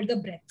has to hold the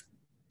breath.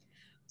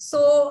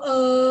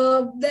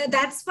 So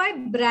that's why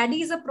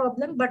brady is a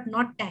problem, but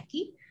not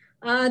tachy.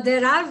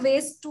 There are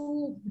ways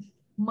to,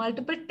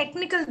 multiple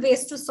technical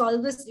ways to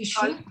solve this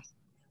issue.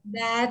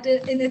 That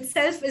in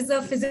itself is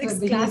a physics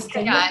class.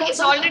 Yeah,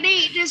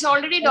 it is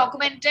already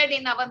documented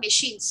in our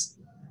machines.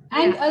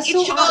 And it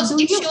shows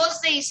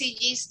the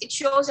ECGs, it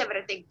shows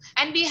everything.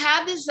 And we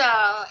have this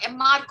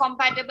MR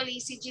compatible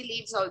ECG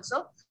leads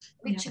also,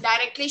 which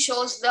directly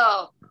shows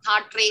the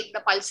heart rate,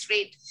 the pulse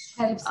rate.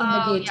 Helps in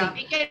the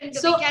gating.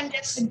 We can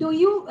just... Do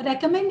you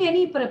recommend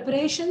any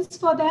preparations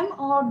for them,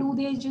 or do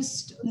they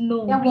just,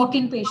 they're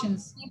walking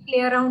patients? We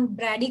play around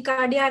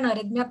bradycardia and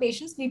arrhythmia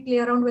patients. We play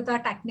around with our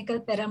technical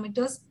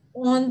parameters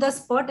on the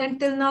spot.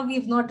 Until now,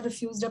 we've not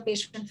refused a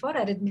patient for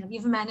arrhythmia.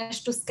 We've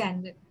managed to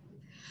scan them.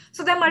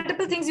 So there are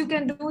multiple things you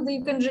can do.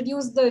 You can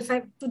reduce the, if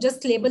I to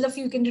just label a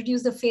few, you can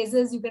reduce the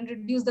phases, you can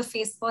reduce the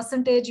phase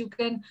percentage, you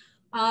can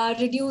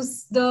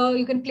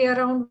you can play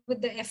around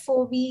with the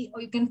FOV,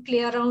 or you can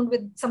play around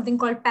with something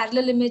called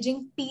parallel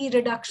imaging, P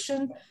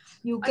reduction.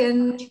 You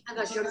can,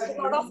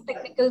 a lot of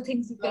technical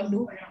things you can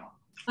do.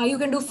 You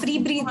can do free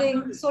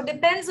breathing. So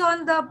depends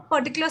on the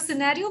particular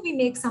scenario, we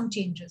make some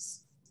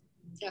changes.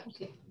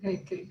 Okay,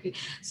 great.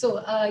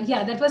 So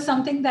that was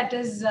something that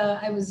is,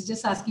 I was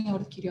just asking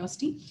out of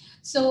curiosity.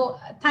 So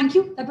thank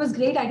you. That was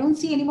great. I don't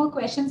see any more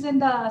questions in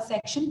the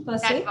section per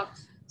se.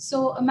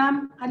 So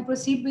ma'am, I'll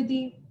proceed with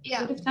the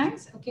vote of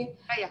thanks. Okay.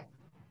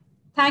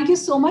 Thank you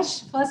so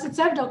much. First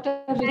itself,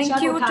 Dr. Richa Kothari.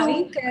 Thank you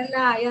to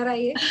Kerala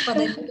IRIA for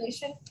the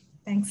invitation.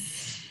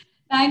 Thanks.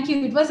 Thank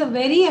you. It was a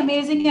very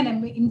amazing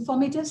and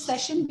informative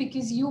session,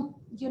 because you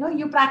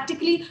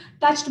practically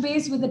touched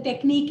base with the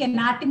technique,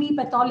 anatomy,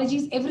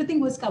 pathologies, everything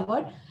was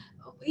covered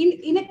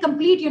in a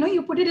complete,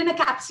 you put it in a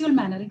capsule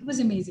manner. It was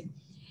amazing.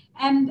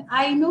 And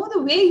I know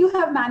the way you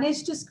have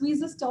managed to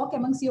squeeze this talk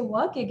amongst your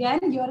work. Again,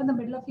 you're in the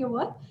middle of your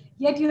work,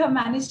 yet you have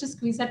managed to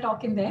squeeze a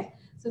talk in there.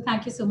 So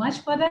thank you so much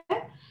for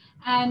that.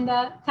 And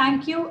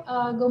thank you,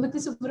 Gomathi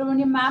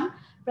Subramaniam ma'am,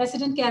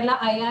 President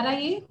Kerala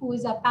IRIA, who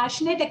is a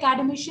passionate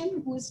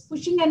academician, who is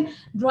pushing and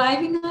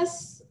driving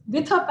us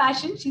with her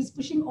passion. She's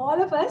pushing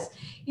all of us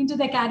into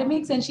the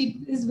academics, and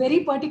she is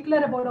very particular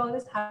about all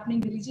this happening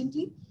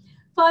diligently.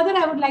 Further,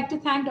 I would like to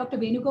thank Dr.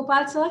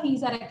 Venugopal sir.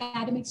 He's our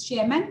academics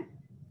chairman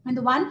and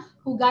the one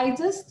who guides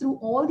us through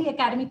all the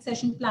academic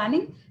session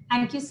planning.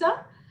 Thank you,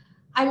 sir.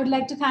 I would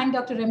like to thank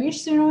Dr.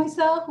 Ramesh Sinoy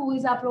sir, who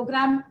is our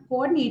program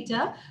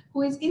coordinator,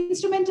 who is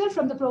instrumental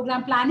from the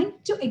program planning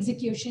to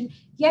execution,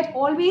 yet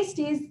always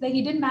stays the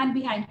hidden man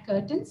behind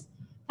curtains.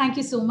 Thank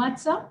you so much,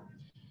 sir.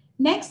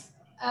 Next,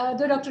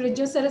 though Dr.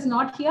 Richa sir is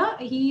not here,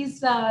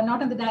 he's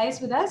not on the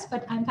dais with us,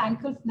 but I'm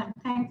thankful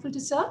to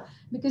sir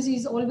because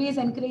he's always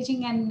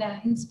encouraging and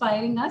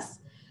inspiring us.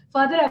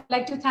 Further, I'd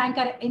like to thank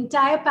our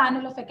entire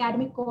panel of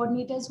academic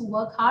coordinators who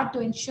work hard to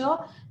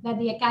ensure that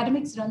the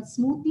academics run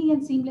smoothly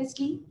and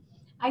seamlessly.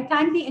 I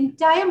thank the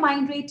entire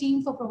Mindray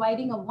team for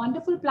providing a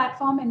wonderful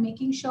platform and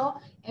making sure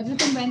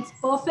everything went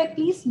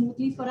perfectly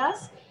smoothly for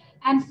us.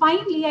 And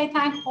finally, I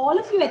thank all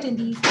of you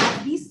attendees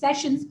that these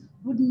sessions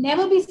would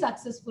never be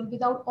successful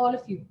without all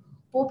of you.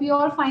 Hope you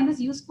all find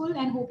this useful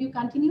and hope you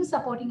continue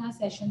supporting our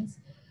sessions.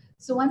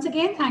 So once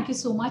again, thank you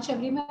so much,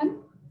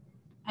 everyone.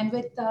 And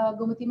with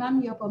Gomati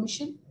ma'am, your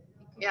permission.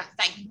 Yeah,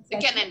 thank you. We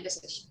can end the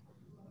session.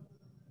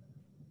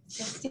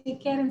 Just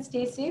take care and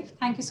stay safe.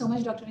 Thank you so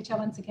much, Dr. Richa,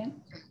 once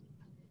again.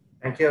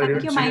 Thank you,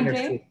 everyone. Thank you,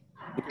 Mindray.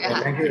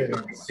 Thank you,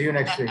 everyone. See you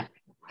next week.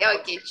 Yeah,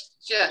 okay,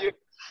 sure.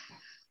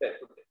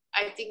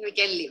 I think we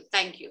can leave.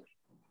 Thank you.